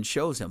Son and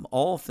shows him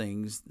all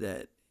things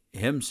that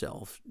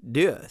himself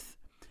doeth.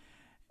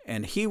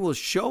 And he will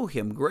show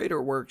him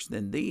greater works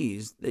than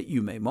these, that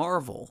you may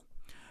marvel.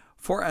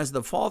 For as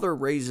the Father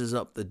raises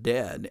up the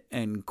dead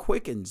and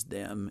quickens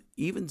them,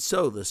 even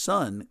so the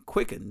Son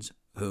quickens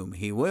whom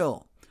he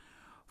will.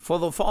 For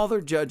the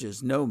Father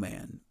judges no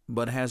man,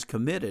 but has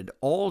committed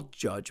all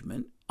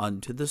judgment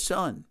unto the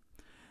Son,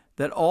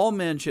 that all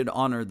men should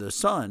honor the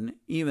Son,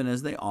 even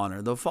as they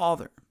honor the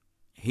Father.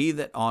 He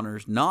that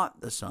honors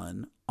not the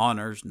Son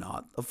honors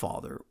not the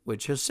Father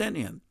which has sent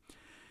him.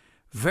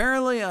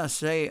 Verily I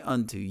say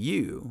unto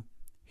you,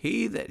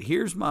 he that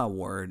hears my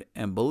word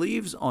and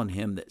believes on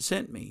him that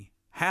sent me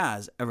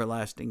has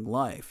everlasting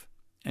life,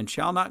 and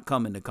shall not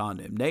come into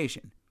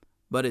condemnation,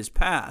 but is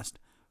passed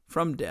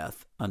from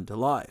death unto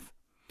life.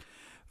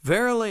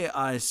 Verily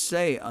I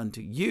say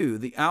unto you,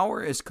 the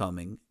hour is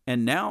coming,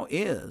 and now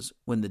is,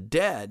 when the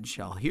dead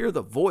shall hear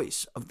the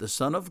voice of the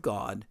Son of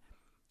God,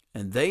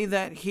 and they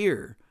that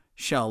hear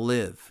shall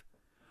live.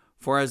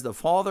 For as the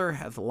Father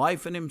hath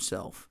life in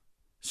himself,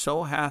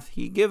 so hath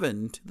he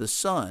given to the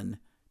Son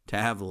to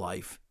have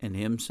life in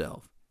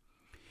himself.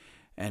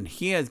 And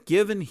he hath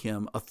given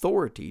him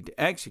authority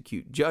to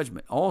execute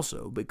judgment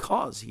also,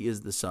 because he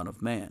is the Son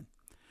of Man.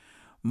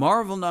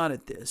 Marvel not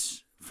at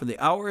this, for the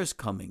hour is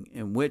coming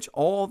in which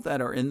all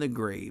that are in the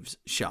graves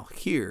shall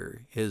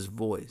hear his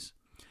voice,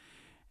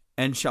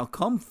 and shall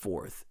come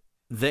forth,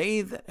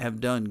 they that have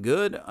done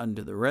good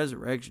unto the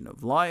resurrection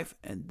of life,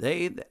 and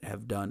they that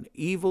have done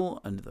evil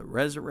unto the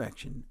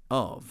resurrection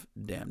of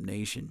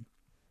damnation."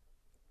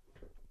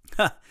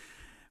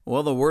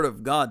 Well, the Word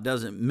of God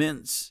doesn't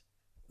mince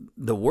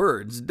the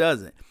words,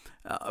 does it?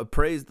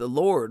 Praise the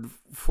Lord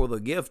for the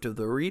gift of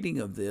the reading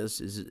of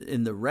this is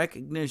in the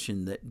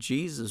recognition that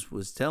Jesus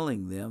was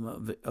telling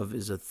them of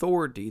his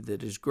authority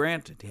that is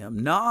granted him,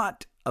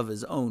 not of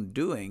his own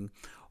doing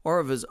or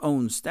of his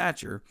own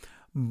stature,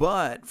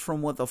 but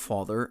from what the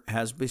Father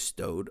has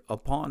bestowed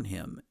upon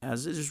him,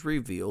 as it is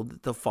revealed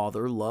that the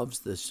Father loves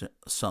the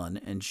Son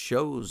and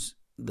shows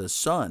the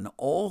Son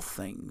all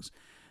things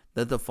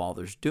that the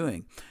Father's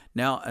doing.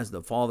 Now, as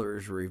the Father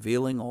is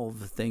revealing all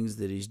the things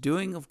that he's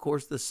doing, of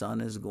course, the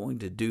Son is going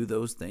to do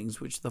those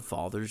things which the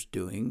Father's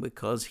doing,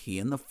 because he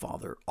and the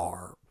Father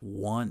are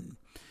one.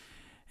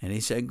 And he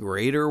said,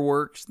 greater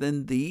works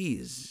than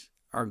these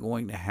are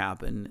going to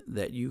happen,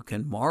 that you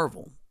can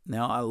marvel.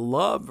 Now, I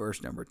love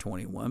verse number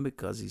 21,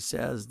 because he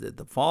says that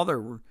the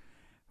Father,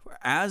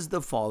 as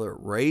the Father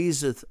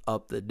raiseth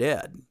up the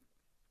dead,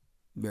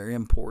 very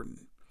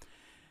important,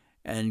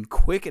 and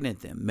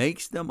quickeneth them,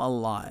 makes them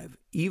alive,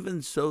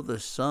 even so the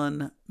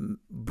Son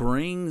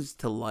brings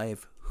to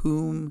life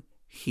whom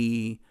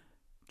he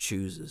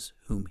chooses,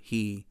 whom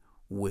he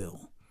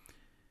will.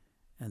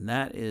 And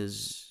that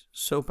is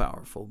so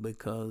powerful,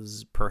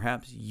 because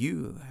perhaps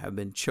you have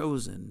been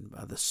chosen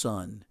by the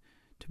Son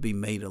to be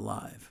made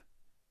alive.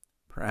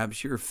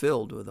 Perhaps you're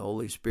filled with the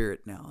Holy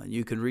Spirit now, and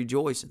you can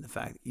rejoice in the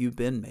fact that you've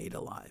been made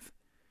alive.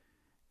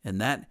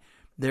 And that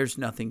there's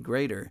nothing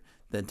greater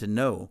than to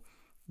know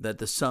that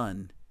the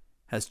Son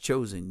has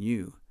chosen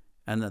you,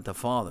 and that the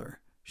Father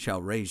shall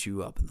raise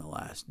you up in the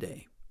last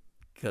day,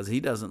 because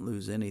he doesn't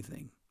lose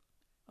anything.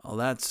 Oh,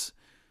 that's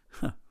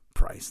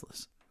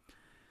priceless.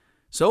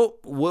 So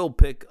we'll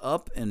pick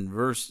up in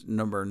verse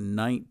number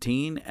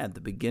 19 at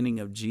the beginning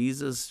of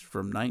Jesus,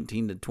 from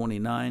 19 to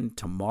 29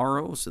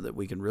 tomorrow, so that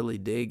we can really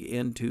dig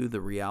into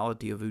the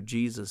reality of who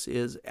Jesus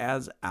is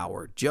as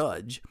our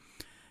judge,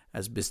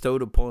 as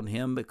bestowed upon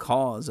him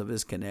because of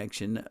his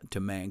connection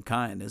to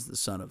mankind as the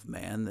Son of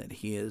Man, that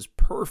he is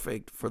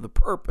perfect for the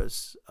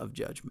purpose of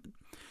judgment.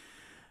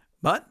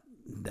 But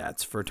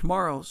that's for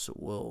tomorrow, so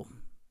we'll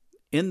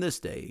end this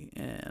day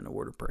in a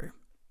word of prayer.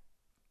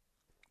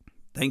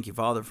 Thank you,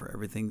 Father, for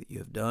everything that you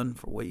have done,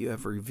 for what you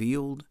have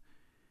revealed,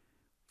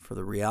 for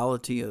the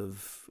reality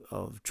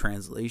of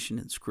translation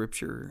in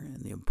Scripture,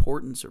 and the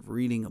importance of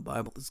reading a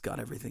Bible that's got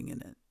everything in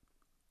it,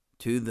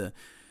 to the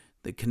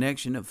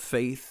connection of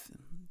faith,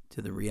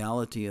 to the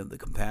reality of the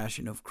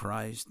compassion of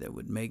Christ that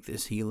would make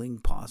this healing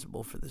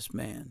possible for this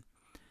man.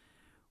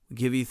 We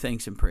give you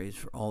thanks and praise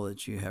for all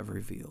that you have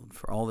revealed,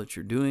 for all that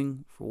you're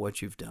doing, for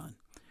what you've done.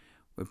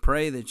 We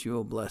pray that you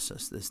will bless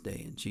us this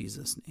day in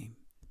Jesus' name.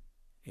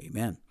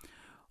 Amen.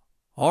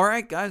 All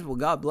right, guys. Well,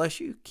 God bless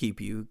you, keep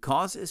you,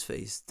 cause his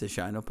face to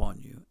shine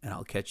upon you, and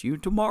I'll catch you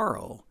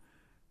tomorrow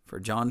for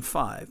John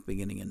 5,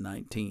 beginning in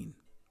 19.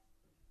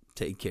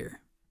 Take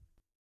care.